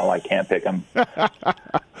 points while I can't pick him.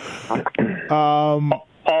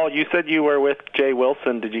 Paul, you said you were with Jay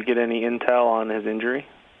Wilson. Did you get any intel on his injury?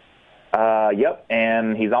 Yep,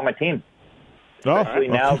 and he's on my team. Especially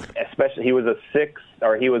now, he was a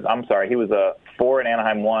 4 in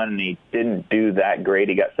Anaheim 1, and he didn't do that great.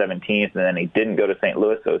 He got 17th, and then he didn't go to St.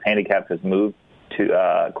 Louis, so his handicap has moved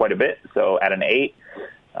to quite a bit. So at an 8,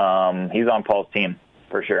 he's on Paul's team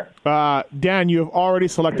for sure. Dan, you have already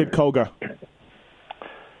selected Koga.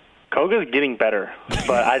 Koga's getting better,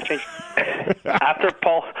 but I think after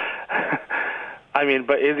Paul,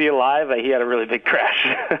 but is he alive? He had a really big crash.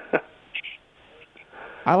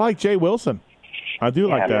 I like Jay Wilson. I do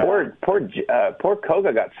like that. Poor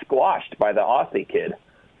Koga got squashed by the Aussie kid.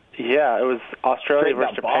 Yeah, it was Australia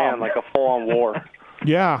versus Japan, like a full-on war.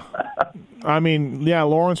 Yeah.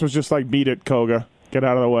 Lawrence was just like, beat it, Koga. Get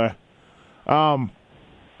out of the way.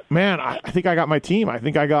 Man, I think I got my team. I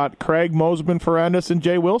think I got Craig, Mosman, Ferrandis, and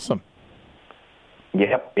Jay Wilson.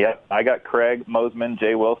 Yep. I got Craig, Mosman,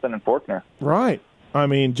 Jay Wilson, and Forkner. Right.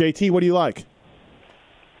 JT, what do you like?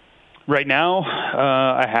 Right now,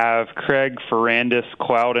 I have Craig, Ferrandis,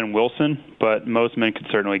 Cloud, and Wilson, but Mosman could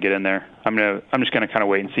certainly get in there. I'm just gonna kind of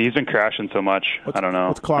wait and see. He's been crashing so much. I don't know.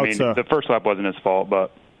 What's Cloud's, the first lap wasn't his fault,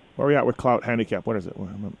 but where are we at with Cloud handicap? What is it?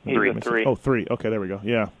 He's a 3. Oh, 3. Okay, there we go.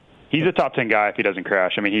 Yeah. He's a top 10 guy if he doesn't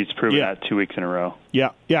crash. He's proven that 2 weeks in a row. Yeah.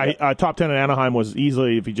 Top 10 in Anaheim was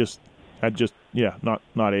easily if he just had not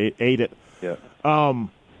ate it. Yeah.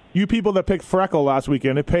 You people that picked Freckle last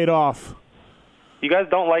weekend, it paid off. You guys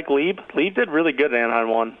don't like Lieb? Lieb did really good in Anaheim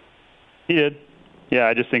 1. He did. Yeah,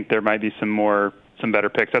 I just think there might be some better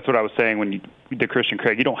picks. That's what I was saying when you did Christian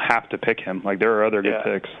Craig. You don't have to pick him. Like, there are other good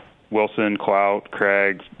picks. Wilson, Clout,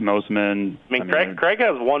 Craig, Mosman. Craig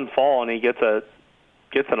has one fall, and he gets an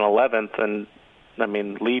 11th, and,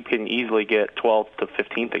 Lieb can easily get 12th to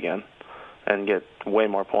 15th again and get way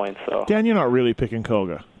more points. So Dan, you're not really picking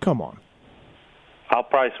Koga. Come on. I'll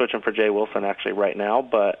probably switch him for Jay Wilson, actually, right now,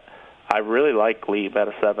 but I really like Lieb at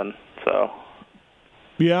a 7, so.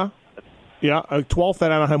 Yeah, 12th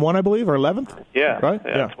at Anaheim 1, I believe, or 11th? Yeah, right?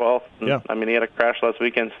 Yeah, 12th. Yeah. He had a crash last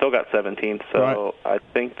weekend, still got 17th, so right. I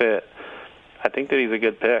think that he's a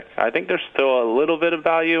good pick. I think there's still a little bit of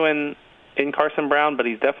value in Carson Brown, but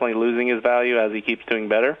he's definitely losing his value as he keeps doing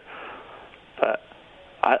better. But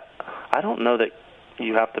I don't know that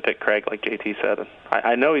you have to pick Craig like JT said.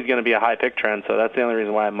 I know he's going to be a high pick trend, so that's the only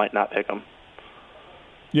reason why I might not pick him.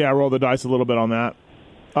 Yeah, roll the dice a little bit on that.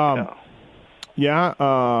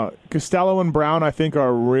 Costello and Brown, I think,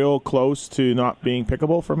 are real close to not being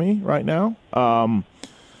pickable for me right now. And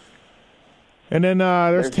then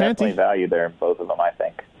there's definitely value there in both of them, I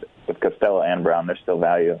think. With Costello and Brown, there's still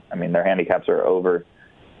value. Their handicaps are over.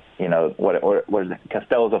 What is it?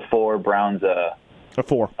 Costello's a 4, Brown's a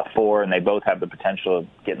 4. A 4, and they both have the potential of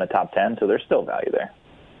getting the top 10, so there's still value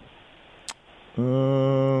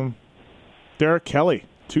there. Derek Kelly.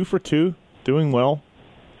 2 for 2, doing well.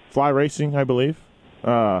 Fly racing, I believe.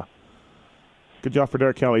 Good job for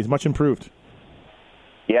Derek Kelly. He's much improved.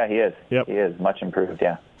 Yeah, he is. Yep. He is much improved,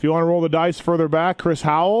 yeah. If you want to roll the dice further back, Chris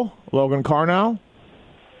Howell, Logan Carnow.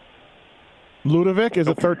 Ludovic is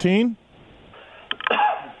at 13.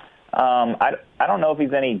 I don't know if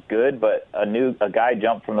he's any good, but a guy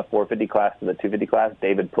jumped from the 450 class to the 250 class,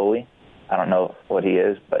 David Pulley. I don't know what he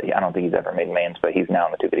is, but I don't think he's ever made mains, but he's now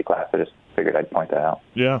in the 250 class. I just figured I'd point that out.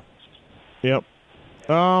 Yeah. Yep.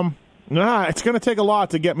 It's going to take a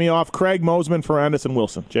lot to get me off Craig, Mosman, Ferrandis, and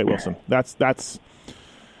Wilson. Jay Wilson. That's going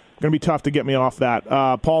to be tough to get me off that.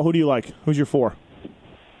 Paul, who do you like? Who's your 4?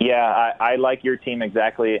 Yeah, I like your team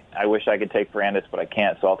exactly. I wish I could take Ferrandis, but I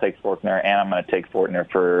can't, so I'll take Forkner, and I'm going to take Forkner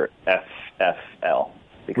for FFL.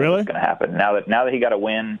 because Really? it's going to happen. Now that he got a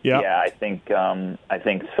win, Yep. yeah, I think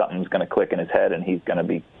something's going to click in his head, and he's going to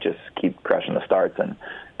be just keep crushing the starts. And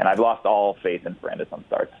I've lost all faith in Ferrandis on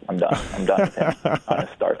starts. I'm done. I'm done with him on his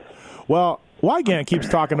starts. Well, Wygant keeps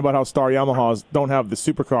talking about how Star Yamahas don't have the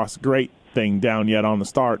Supercross great thing down yet on the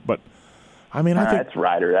start, but I mean, I think that's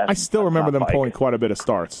Ryder. I still remember them bike. pulling quite a bit of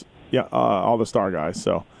starts. Yeah, all the Star guys.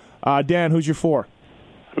 So, Dan, who's your 4?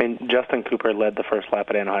 I mean, Justin Cooper led the first lap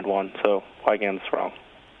at Anaheim 1, so Wygant's wrong.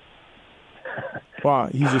 Well,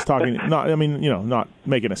 he's just talking. Not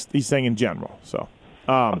making he's saying in general. So,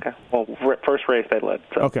 okay. Well, first race they led.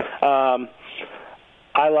 So. Okay.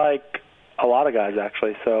 I like a lot of guys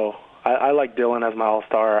actually. So I like Dylan as my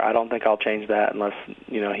all-star. I don't think I'll change that unless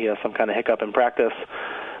he has some kind of hiccup in practice.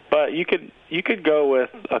 But you could go with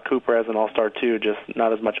a Cooper as an all-star too, just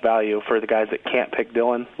not as much value for the guys that can't pick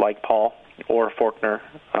Dylan, like Paul or Faulkner.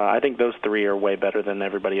 I think those 3 are way better than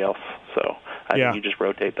everybody else. So I think you just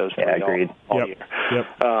rotate those 3 all year. Yep.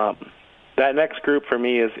 That next group for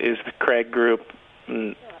me is the Craig group.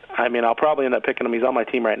 I mean, I'll probably end up picking him. He's on my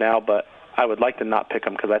team right now, but I would like to not pick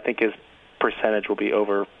him because I think his percentage will be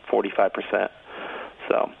over 45%.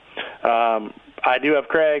 So I do have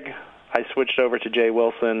Craig. I switched over to Jay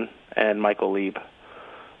Wilson and Michael Lieb.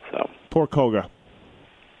 So Poor Koga.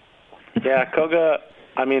 Yeah, Koga,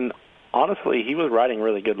 I mean, honestly, he was riding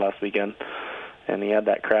really good last weekend, and he had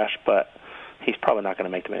that crash, but he's probably not going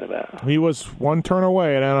to make the main event. He was 1 turn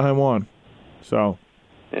away at Anaheim 1. So,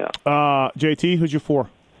 yeah. JT, who's your 4?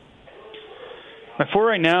 My 4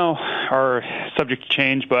 right now are subject to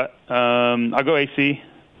change, but I'll go AC.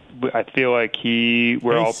 I feel like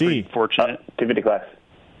we're all pretty fortunate. Activity class.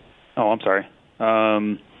 Oh, I'm sorry.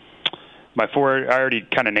 My 4, I already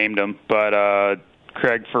kind of named them, but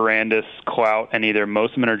Craig Ferrandis, Clout, and either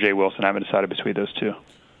Mosiman or Jay Wilson. I haven't decided between those 2.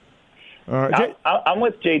 All right. I'm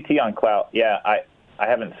with JT on Clout. Yeah, I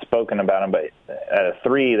haven't spoken about him, but at a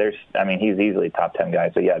 3, he's easily top 10 guy.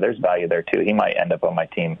 So, yeah, there's value there, too. He might end up on my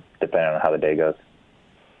team depending on how the day goes.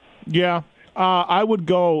 Yeah. I would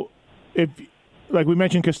go, like we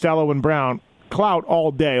mentioned Costello and Brown, Clout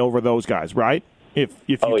all day over those guys, right? If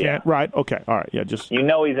you can't, right? Okay, all right, yeah, just he's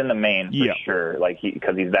in the main for sure, like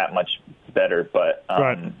because he's that much better. But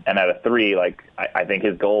right. And at a 3, like I think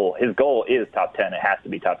his goal is top 10. It has to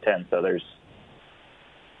be top 10. So there's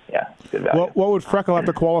good value. What would Freckle have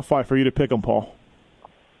to qualify for you to pick him, Paul?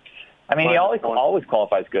 I mean, he always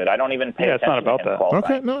qualifies good. I don't even pay attention. It's not about to him that.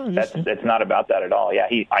 qualifying. Okay, no, it's not about that at all. Yeah,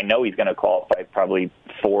 I know he's going to qualify probably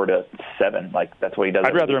 4 to 7. Like that's what he does.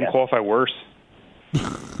 I'd rather him qualify worse.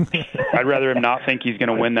 I'd rather him not think he's going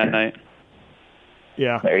to win that night.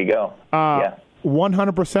 Yeah. There you go.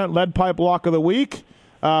 100% lead pipe lock of the week.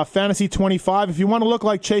 Fantasy 25. If you want to look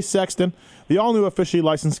like Chase Sexton, the all-new officially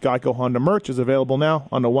licensed Geico Honda merch is available now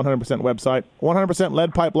on the 100% website. 100%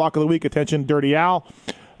 lead pipe lock of the week. Attention, Dirty Al.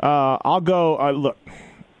 I'll go. Look.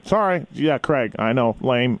 Sorry. Yeah, Craig. I know.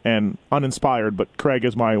 Lame and uninspired, but Craig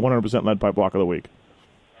is my 100% lead pipe block of the week.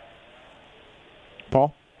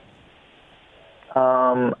 Paul?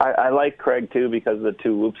 I like Craig, too, because of the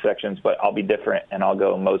 2 whoop sections, but I'll be different, and I'll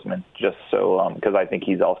go Mosiman just so because I think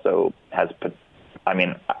he's also has – I'll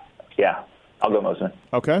go Mosiman.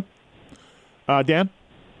 Okay. Dan?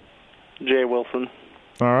 Jay Wilson.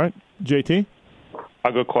 All right. JT?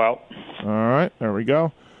 I'll go Clout. All right. There we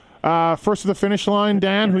go. First to the finish line,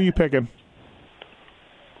 Dan, who you picking?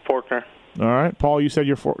 Faulkner. All right. Paul, you said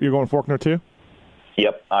you're going Faulkner, too?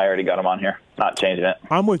 Yep, I already got him on here. Not changing it.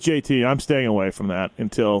 I'm with JT. I'm staying away from that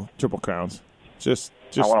until Triple Crowns. Just.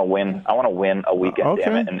 I want to win. I want to win a weekend. Okay.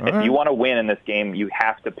 Damn it! And if you want to win in this game, you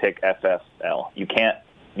have to pick FFL. You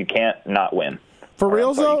can't not win. For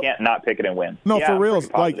reals though, you can't not pick it and win. No, for reals.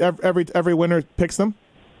 Like every winner picks them.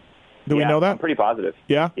 Do we know that? I'm pretty positive.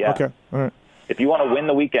 Yeah. Yeah. Okay. All right. If you want to win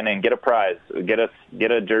the weekend and get a prize, get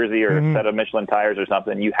a jersey or a set of Michelin tires or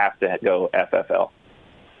something, you have to go FFL.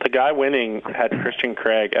 The guy winning had Christian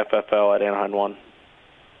Craig FFL at Anaheim 1.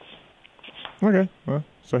 Okay. Well,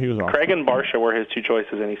 so he was off. Craig and Barsha were his 2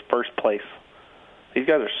 choices, and he's first place. These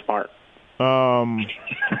guys are smart. Oh,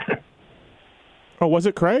 was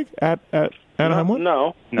it Craig at Anaheim 1?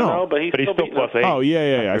 No, but he's still plus 8. Oh,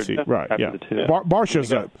 yeah. I see. Right. Yeah.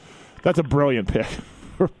 Barsha's that's a brilliant pick.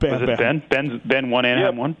 Was it Ben? Ben won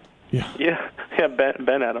Anaheim 1? Yeah.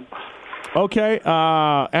 Ben had him. Okay,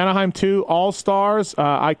 Anaheim 2 All-Stars.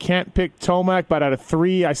 I can't pick Tomac, but at a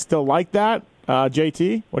 3, I still like that.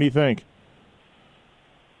 JT, what do you think?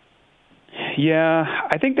 Yeah,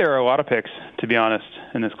 I think there are a lot of picks, to be honest,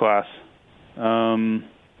 in this class.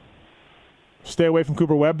 Stay away from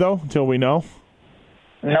Cooper Webb, though, until we know.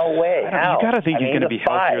 No way. How? You got to think he's going to be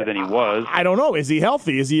healthier 5. than he was. I don't know. Is he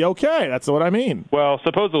healthy? Is he okay? That's what I mean. Well,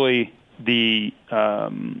 supposedly the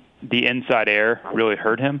inside air really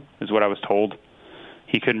hurt him, is what I was told.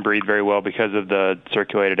 He couldn't breathe very well because of the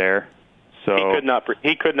circulated air. So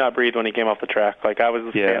he could not breathe when he came off the track. Like, I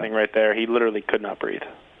was standing right there. He literally could not breathe.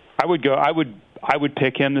 I would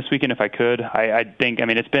pick him this weekend if I could. I think,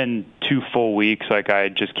 it's been 2 full weeks. Like, I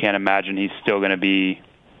just can't imagine he's still going to be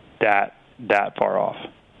that far off.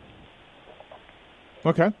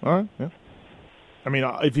 Okay. All right. Yeah.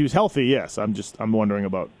 If he was healthy, yes. I'm wondering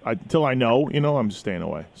about. Until I know, I'm just staying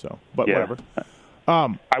away. So, but whatever.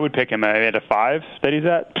 I would pick him at a 5 that he's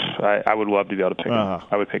at. I would love to be able to pick him.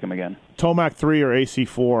 I would pick him again. Tomac 3 or AC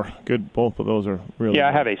 4. Good. Both of those are really.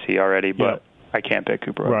 Yeah, good. I have AC already, but I can't pick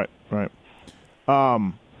Cooper up. Right.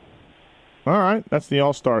 All right. That's the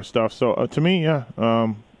All-Star stuff. So to me,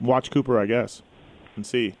 watch Cooper, I guess, and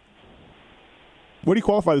see. What do you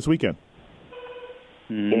qualify this weekend?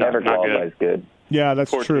 He never qualifies good. Yeah,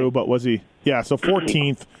 that's 14th. true. But was he? Yeah, so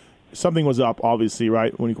 14th. Something was up, obviously,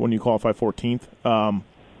 right? When you qualify 14th.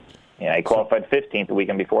 Yeah, he qualified 15th the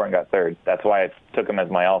weekend before and got 3rd. That's why I took him as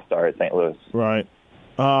my All-Star at St. Louis. Right.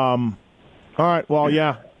 All right. Well,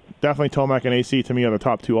 yeah, definitely Tomac and AC to me are the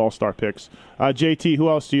top 2 All-Star picks. JT, who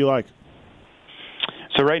else do you like?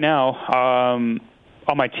 So right now,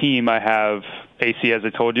 on my team, I have AC, as I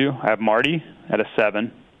told you. I have Marty at a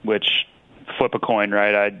 7, which flip a coin,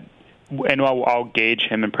 right? I'll gauge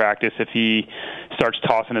him in practice. If he starts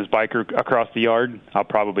tossing his bike across the yard, I'll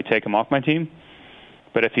probably take him off my team.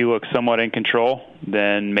 But if he looks somewhat in control,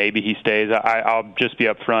 then maybe he stays. I'll just be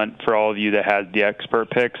upfront for all of you that has the expert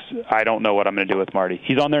picks. I don't know what I'm going to do with Marty.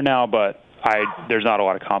 He's on there now, but there's not a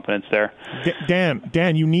lot of confidence there.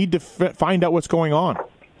 Dan, you need to find out what's going on.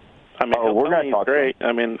 We're going to talk great.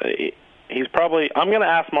 He's probably. I'm going to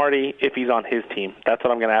ask Marty if he's on his team. That's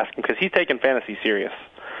what I'm going to ask him because he's taking fantasy serious.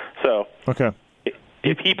 So okay,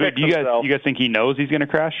 if he picks you guys think he knows he's going to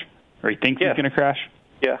crash, or he thinks he's going to crash?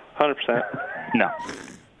 Yeah, 100%. No.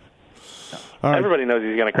 Right. Everybody knows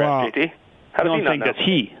he's going to crash. Wow. JT, how does he not know?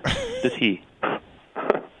 Does he?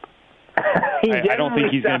 I don't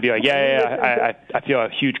think he's going to be like, I feel a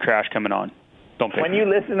huge crash coming on. Don't pick When me. you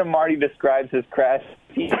listen to Marty describes his crash,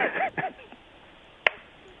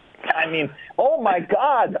 oh my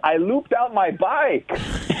God, I looped out my bike.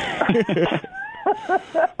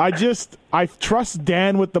 I trust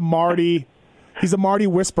Dan with the Marty. He's a Marty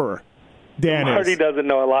whisperer. Marty doesn't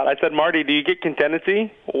know a lot. I said, Marty, do you get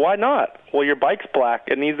contingency? Why not? Well, your bike's black.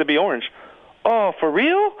 It needs to be orange. Oh, for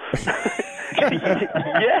real?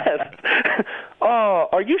 Yes. Oh,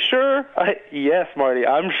 are you sure? Yes, Marty,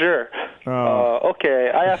 I'm sure. Okay,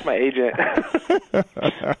 I asked my agent.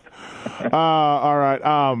 All right.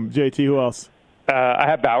 JT, who else? I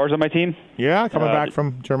have Bowers on my team. Yeah, coming back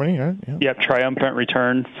from Germany, right? Yeah. Yep, triumphant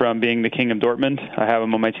return from being the king of Dortmund. I have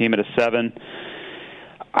him on my team at a 7.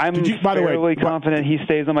 I'm fairly confident he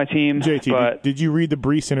stays on my team. JT, but did you read the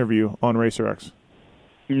Brees interview on RacerX?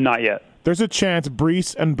 Not yet. There's a chance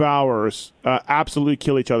Brees and Bowers absolutely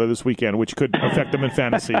kill each other this weekend, which could affect them in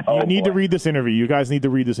fantasy. You need to read this interview. You guys need to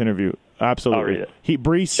read this interview. Absolutely. I'll read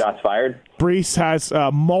it. Shots fired? Brees has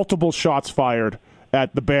multiple shots fired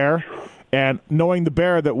at the Bear, and knowing the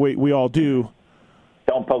Bear that we all do.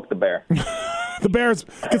 Don't poke the bear.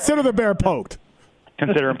 Consider the bear poked.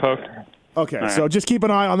 Consider him poked. Okay, so just keep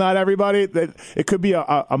an eye on that, everybody. It could be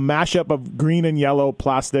a mashup of green and yellow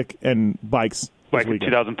plastic and bikes. Like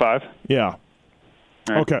 2005? Yeah.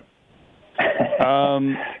 Right. Okay.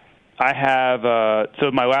 I have, so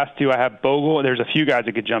my last 2, I have Bogle. There's a few guys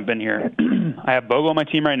that could jump in here. I have Bogle on my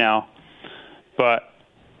team right now, but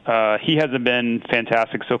he hasn't been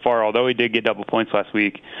fantastic so far, although he did get double points last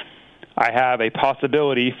week. I have a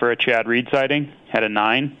possibility for a Chad Reed sighting at a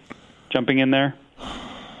 9 jumping in there.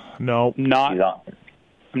 No. I'm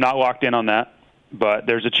not locked in on that, but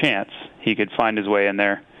there's a chance he could find his way in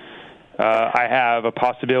there. I have a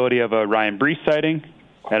possibility of a Ryan Brees sighting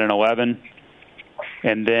at an 11,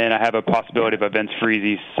 and then I have a possibility of a Vince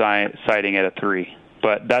Freese sighting at a 3.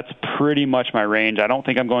 But that's pretty much my range. I don't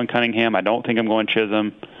think I'm going Cunningham. I don't think I'm going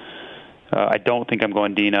Chisholm. I don't think I'm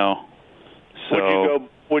going Dino. So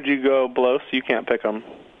Would you go Blos? You can't pick him.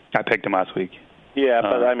 I picked him last week. Yeah,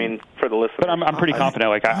 but for the listeners. But I'm pretty confident.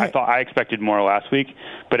 Like I expected more last week,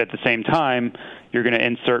 but at the same time, you're going to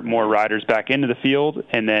insert more riders back into the field,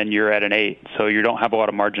 and then you're at an 8, so you don't have a lot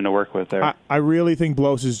of margin to work with there. I really think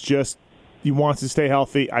Blos is he wants to stay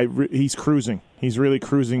healthy. He's cruising. He's really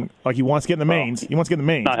cruising. Like he wants to get in the mains. He wants to get in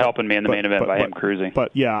the mains. Not helping me in the main event by him cruising.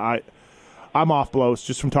 But yeah, I'm off blows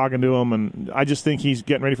just from talking to him, and I just think he's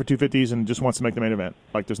getting ready for 250s and just wants to make the main event.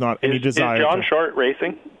 Like, there's not any desire. Is John Short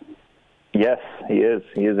racing? Yes, he is.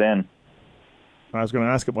 He is in. I was going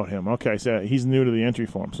to ask about him. Okay, so he's new to the entry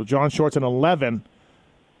form. So John Short's an 11.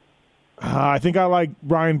 I think I like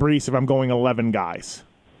Ryan Brees if I'm going 11 guys.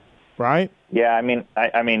 Right? Yeah, I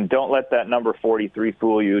mean, don't let that number 43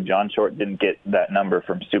 fool you. John Short didn't get that number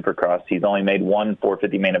from Supercross. He's only made one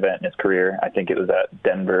 450 main event in his career. I think it was at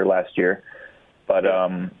Denver last year. But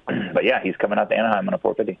yeah, he's coming out to Anaheim on a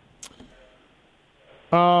 450.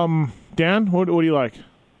 Dan, what do you like?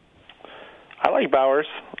 I like Bowers.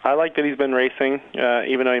 I like that he's been racing,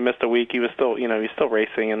 even though he missed a week. He was still, he's still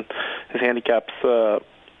racing, and his handicap's a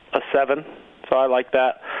 7. So I like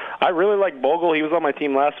that. I really like Bogle. He was on my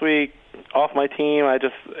team last week, off my team.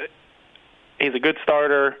 He's a good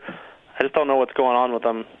starter. I just don't know what's going on with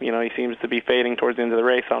him. He seems to be fading towards the end of the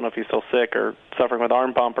race. I don't know if he's still sick or suffering with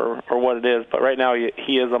arm pump or what it is. But right now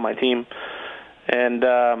he is on my team. And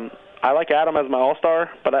I like Adam as my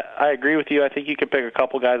all-star, but I agree with you. I think you could pick a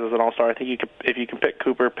couple guys as an all-star. I think if you can pick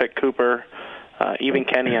Cooper. Even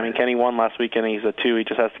Kenny. I mean, Kenny won last weekend. He's a 2. He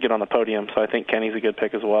just has to get on the podium. So I think Kenny's a good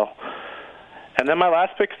pick as well. And then my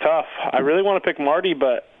last pick's tough. I really want to pick Marty,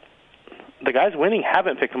 but the guys winning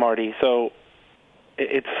haven't picked Marty. So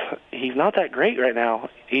he's not that great right now.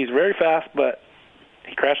 He's very fast, but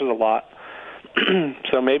he crashes a lot.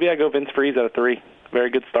 So maybe I go Vince Freeze at a 3. Very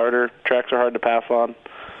good starter. Tracks are hard to pass on.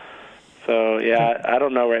 So, yeah, I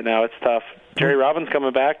don't know right now. It's tough. Jerry Robbins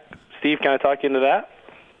coming back. Steve, can I talk you into that?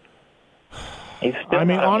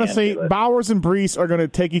 Honestly, Bowers and Brees are going to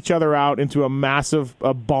take each other out into a massive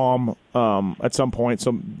bomb at some point,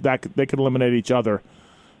 so that they could eliminate each other.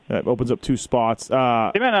 That opens up 2 spots. They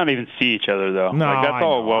might not even see each other, though. No, that's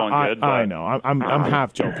all well and good. I know. I'm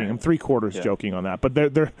half joking. I'm 3/4 joking on that. But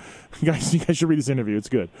they're you guys should read this interview. It's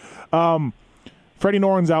good. Freddie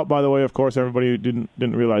Noren's out, by the way. Of course, everybody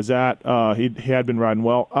didn't realize that. He had been riding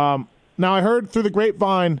well. Now I heard through the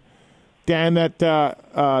grapevine, Dan, that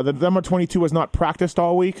the number 22 was not practiced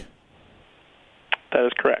all week. That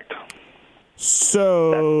is correct.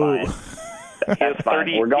 So that's fine.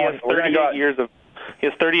 He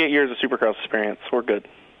has 38 years of Supercross experience. We're good.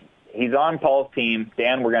 He's on Paul's team.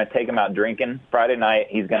 Dan, we're going to take him out drinking Friday night.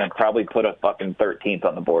 He's going to probably put a fucking 13th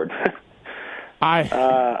on the board.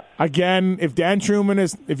 Again,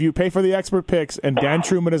 if you pay for the expert picks and Dan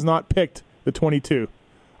Truman has not picked the 22,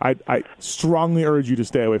 I strongly urge you to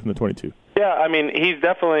stay away from the 22. Yeah, I mean, he's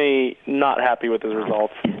definitely not happy with his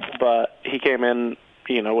results, but he came in,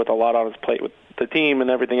 with a lot on his plate with the team and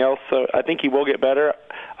everything else, so I think he will get better.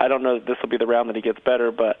 I don't know that this will be the round that he gets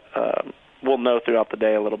better, but we'll know throughout the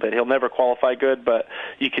day a little bit. He'll never qualify good, but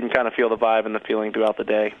you can kind of feel the vibe and the feeling throughout the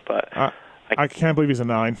day. But I can't believe he's a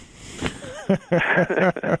 9.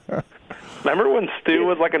 Remember when Stu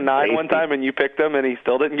was like a 9 one time and you picked him and he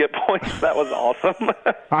still didn't get points? That was awesome.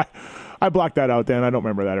 I blocked that out, Dan. I don't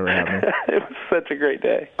remember that ever happening. It was such a great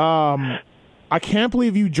day. I can't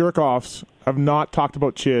believe you jerk-offs have not talked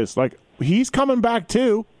about Chiz. Like, he's coming back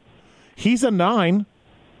too. He's a 9.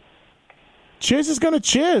 Chiz is going to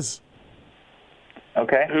chiz.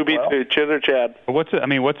 Okay. Who beats who, Chiz or Chad? What's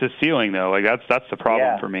his ceiling though? Like that's the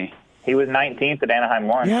problem for me. He was 19th at Anaheim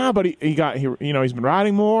 1. Yeah, but he's been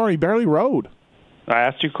riding more. He barely rode. I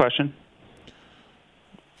asked you a question.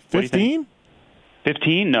 15?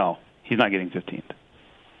 15? No, he's not getting 15th.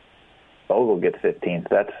 Bogle gets 15th.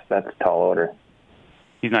 That's a tall order.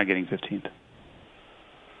 He's not getting 15th.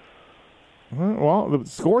 Well, the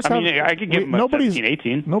scores have... I could give him a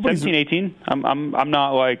 17-18. 17-18. I'm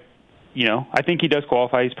not like, I think he does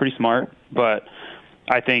qualify. He's pretty smart, but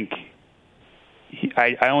I think...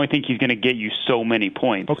 I only think he's going to get you so many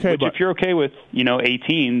points. Okay, if you're okay with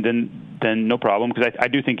 18, then no problem, because I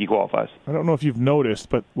do think he qualifies. I don't know if you've noticed,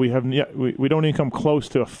 but we don't even come close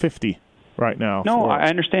to a 50 right now. No, I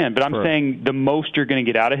understand, but I'm saying the most you're going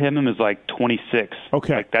to get out of him is like 26.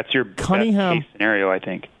 Okay, like that's your best case scenario, I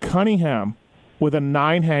think. Cunningham with a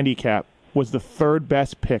 9 handicap was the 3rd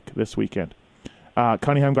best pick this weekend.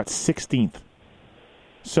 Cunningham got 16th.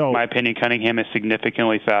 So, in my opinion, Cunningham is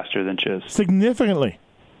significantly faster than Chiz. Significantly?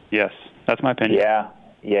 Yes, that's my opinion.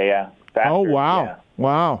 Yeah. Faster, oh, wow. Yeah.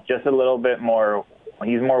 Wow. Just a little bit more.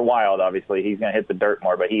 He's more wild, obviously. He's going to hit the dirt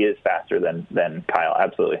more, but he is faster than Kyle,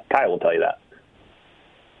 absolutely. Kyle will tell you that.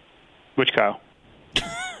 Which Kyle?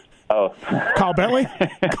 Oh. Kyle Bentley?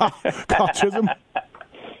 Kyle Chisholm?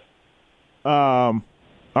 All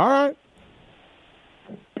right.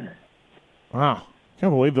 Wow.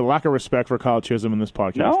 Can't believe the lack of respect for Kyle Chisholm in this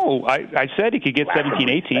podcast. No, I said he could get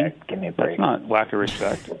 17-18. Give me a break. That's not lack of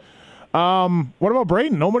respect. What about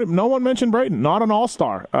Brayton? No one mentioned Brayton. Not an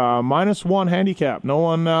all-star. -1 handicap. No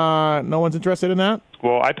one's interested in that?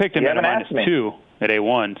 Well, I picked him at a asked me. -2 at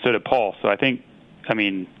A1. So did Paul. So I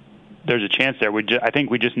mean, there's a chance there. I think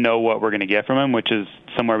we just know what we're going to get from him, which is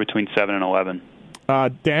somewhere between 7 and 11.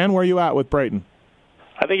 Dan, where are you at with Brayton?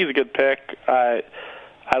 I think he's a good pick. I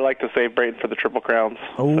like to save Brayton for the Triple Crowns.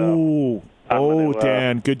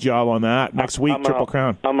 Dan, good job on that. Next week, Triple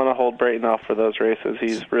Crown. I'm going to hold Brayton off for those races.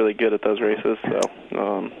 He's really good at those races, so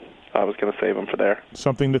I was going to save him for there.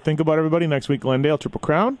 Something to think about, everybody. Next week, Glendale, Triple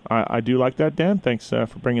Crown. I do like that, Dan. Thanks for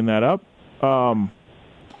bringing that up.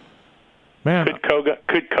 Man,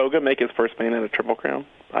 could Koga make his first main at a Triple Crown?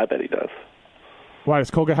 I bet he does. Why, does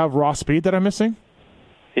Koga have raw speed that I'm missing?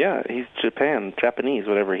 Yeah, he's Japanese,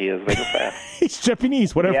 whatever he is. They go fast. He's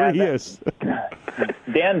Japanese, whatever he is.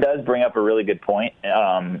 Dan does bring up a really good point.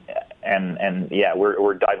 And yeah,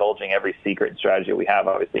 we're divulging every secret and strategy we have,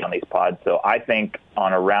 obviously, on these pods. So I think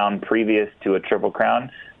on a round previous to a Triple Crown,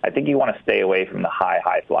 I think you want to stay away from the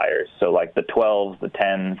high flyers. So like the 12s, the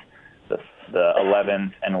 10s, the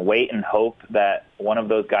 11s, and wait and hope that one of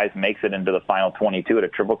those guys makes it into the final 22 at a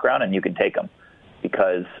Triple Crown, and you can take them,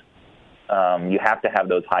 because you have to have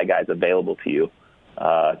those high guys available to you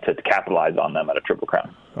to capitalize on them at a Triple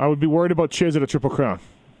Crown. I would be worried about Chiz at a Triple Crown.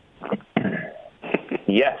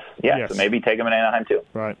 Yes. So maybe take him in Anaheim too.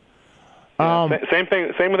 Right. Same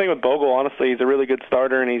thing with Bogle. Honestly, he's a really good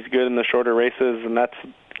starter, and he's good in the shorter races, and that's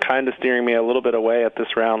kind of steering me a little bit away at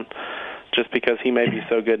this round, just because he may be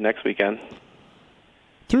so good next weekend.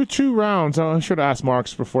 Through 2 rounds, I should have asked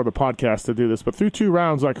Marks before the podcast to do this, but through 2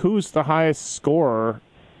 rounds, like, who's the highest scorer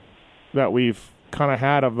that we've kind of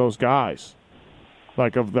had of those guys?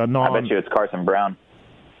 Like, of the non... I bet you it's Carson Brown.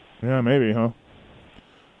 Yeah, maybe, huh?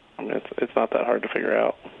 I mean, it's not that hard to figure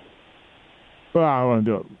out. Well, I want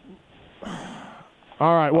to do it.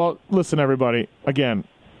 All right, well, listen, everybody. Again,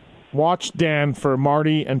 watch Dan for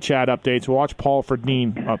Marty and Chad updates. Watch Paul for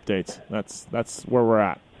Dean updates. That's where we're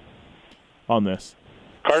at on this.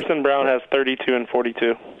 Carson Brown has 32 and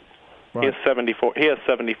 42. Right. He has 74. He has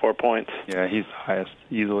 74 points. Yeah, he's the highest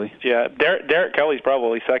easily. Yeah, Derek Kelly's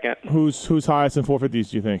probably second. Who's highest in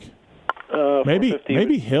 450s? Do you think?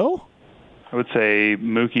 Maybe Hill. I would say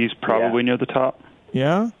Mookie's probably near the top.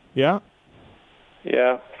 Yeah. Hill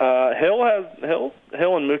and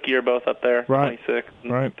Mookie are both up there. Right. 26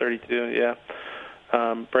 and 32. Yeah.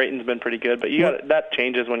 Brayton's been pretty good, but that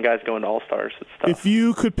changes when guys go into All-Stars. It's tough. If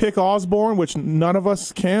you could pick Osborne, which none of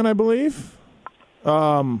us can, I believe,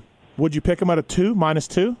 would you pick him at a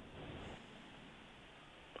 -2?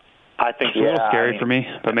 I think it's a little scary for me,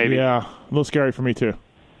 but maybe. Yeah, a little scary for me too.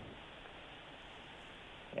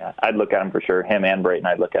 Yeah, I'd look at him for sure. Him and Brayton,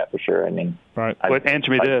 I'd look at for sure. I mean, right. But answer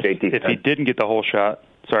me this: if he didn't get the whole shot,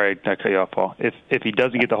 sorry, I cut you off, Paul. If he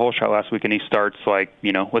doesn't get the whole shot last week and he starts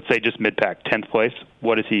let's say just mid-pack, 10th place,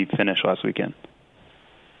 what does he finish last weekend?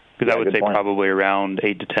 Because I would say probably around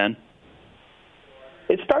 8 to 10.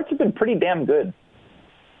 His starts have been pretty damn good.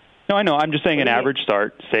 No, I know. I'm just saying an average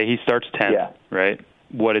start. Say he starts 10th, right?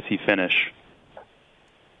 What does he finish?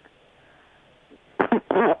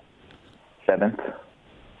 7th.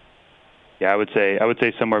 Yeah, I would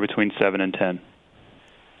say somewhere between 7 and 10.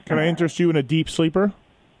 Can I interest you in a deep sleeper?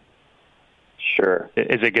 Sure.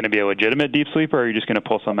 Is it going to be a legitimate deep sleeper, or are you just going to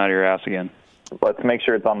pull something out of your ass again? Let's make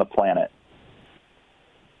sure it's on the planet.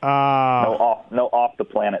 No off the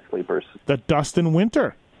planet sleepers. The Dustin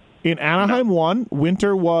Winter. In Anaheim 1,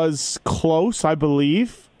 Winter was close, I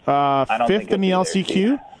believe, 5th in the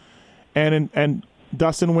LCQ. And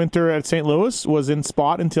Dustin Winter at St. Louis was in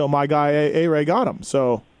spot until my guy A-Ray got him.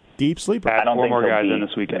 So, deep sleeper. I don't think more guys in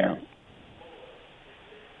this weekend now.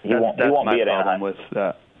 He won't be at Anaheim with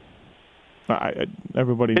that.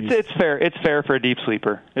 Everybody. It's fair. It's fair for a deep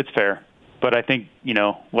sleeper. It's fair, but I think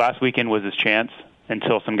last weekend was his chance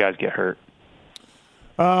until some guys get hurt.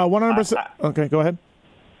 100%. Okay, go ahead.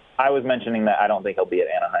 I was mentioning that I don't think he'll be at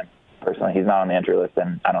Anaheim. Personally, he's not on the entry list,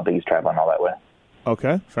 and I don't think he's traveling all that way.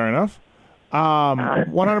 Okay, fair enough.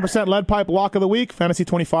 100% lead pipe lock of the week. Fantasy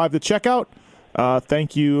 25 to check out.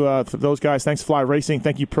 Thank you for those guys. Thanks, Fly Racing.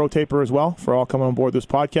 Thank you, Pro Taper, as well, for all coming on board this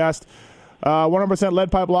podcast. 100%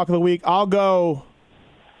 lead pipe lock of the week. I'll go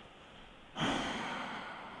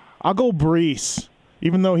Brees,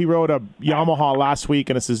 even though he rode a Yamaha last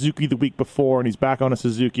week and a Suzuki the week before, and he's back on a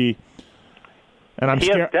Suzuki. And I'm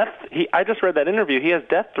scared. I just read that interview. He has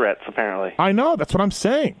death threats, apparently. I know. That's what I'm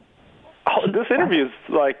saying. Oh, this interview is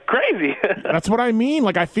crazy. That's what I mean.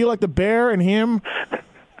 I feel like the Bear and him,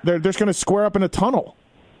 they're just going to square up in a tunnel.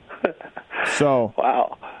 So.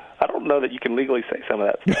 Wow. I don't know that you can legally say some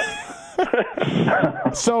of that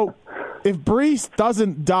stuff. So, if Brees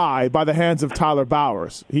doesn't die by the hands of Tyler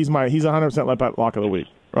Bowers, he's 100% lead pipe lock of the week.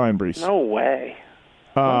 Ryan Brees. No way.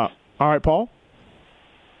 All right, Paul.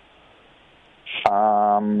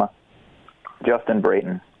 Justin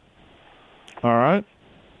Brayton. All right.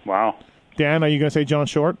 Wow. Dan, are you going to say John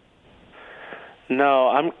Short?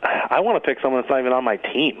 No, I want to pick someone that's not even on my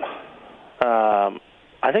team.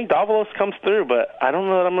 I think Davalos comes through, but I don't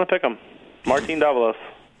know that I'm going to pick him. Martin Davalos.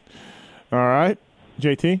 All right.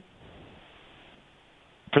 JT?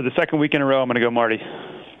 For the second week in a row, I'm going to go Marty.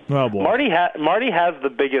 Oh, boy. Marty has the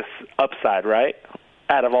biggest upside, right?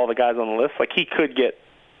 Out of all the guys on the list. Like, he could get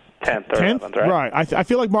 10th or 11th, right? Right. I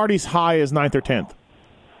feel like Marty's high is 9th or 10th.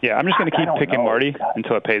 Yeah, I'm just going to keep picking Marty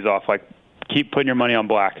until it pays off. Like, keep putting your money on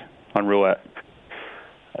black, on roulette.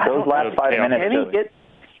 Those last 5 minutes.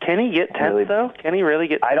 Can he get 10th, really, though? Can he really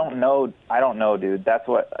get 10th? I don't know, dude. That's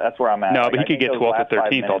where I'm at. No, but he could get 12th or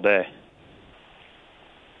 13th all day.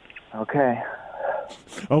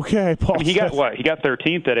 Okay, Paul. I mean, he got what? He got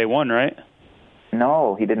 13th at A1, right?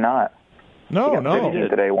 No, he did not. No.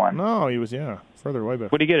 15th at A1. No, he was, further away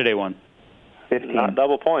back. What did he get at A1? 15. Not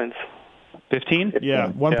double points. 15? Yeah,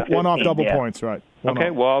 one off double points, right. Okay,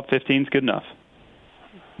 well, 15's good enough.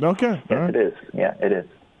 Okay. Yes, it is. Yeah, it is.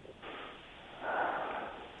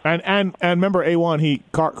 And remember, A1, he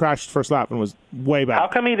crashed first lap and was way back. How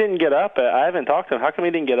come he didn't get up? I haven't talked to him. How come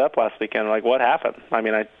he didn't get up last weekend? Like, what happened? I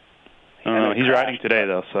mean, he's riding today,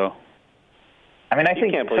 though, so. I mean, I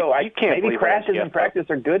think maybe crashes in practice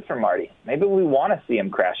are good for Marty. Maybe we want to see him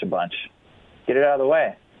crash a bunch. Get it out of the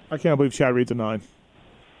way. I can't believe Chad Reed's a 9.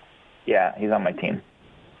 Yeah, he's on my team.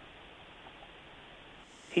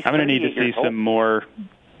 I'm going to need to see some more.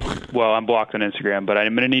 Well, I'm blocked on Instagram, but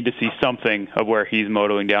I'm going to need to see something of where he's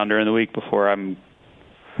motoing down during the week before I'm.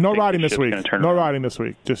 No riding this week. No riding this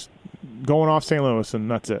week. Just going off St. Louis, and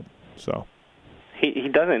that's it. So. He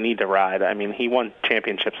doesn't need to ride. I mean, he won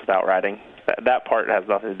championships without riding. That part has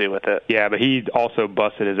nothing to do with it. Yeah, but he also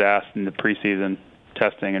busted his ass in the preseason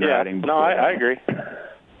testing and riding. No, I agree.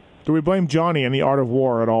 Do we blame Johnny and the art of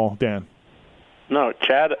war at all, Dan? No,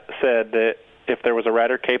 Chad said that if there was a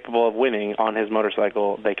rider capable of winning on his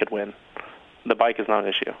motorcycle, they could win. The bike is not an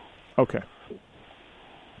issue. Okay.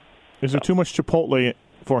 Is there too much Chipotle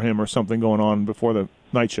for him or something going on before the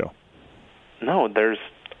night show? No, there's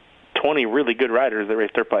 20 really good riders that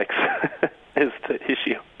race dirt bikes is the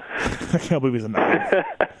issue. I can't believe he's a 9.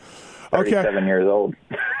 37 years old.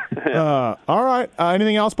 All right.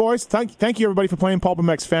 Anything else, boys? Thank you, everybody, for playing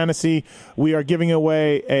Pulpmx Fantasy. We are giving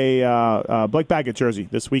away a Blake Baggett jersey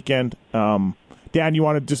this weekend. Dan, you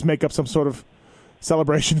want to just make up some sort of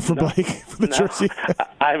celebration for Blake for the jersey?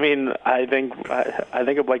 I mean, I think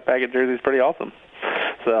a Blake Baggett jersey is pretty awesome.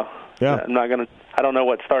 So yeah. I'm not gonna. I don't know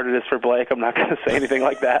what started this for Blake. I'm not going to say anything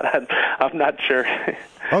like that. I'm not sure.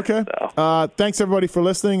 Okay. So. Thanks, everybody, for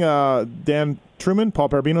listening. Dan Truman, Paul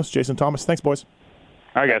Parabinos, Jason Thomas. Thanks, boys.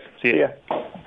 All right, guys. See ya.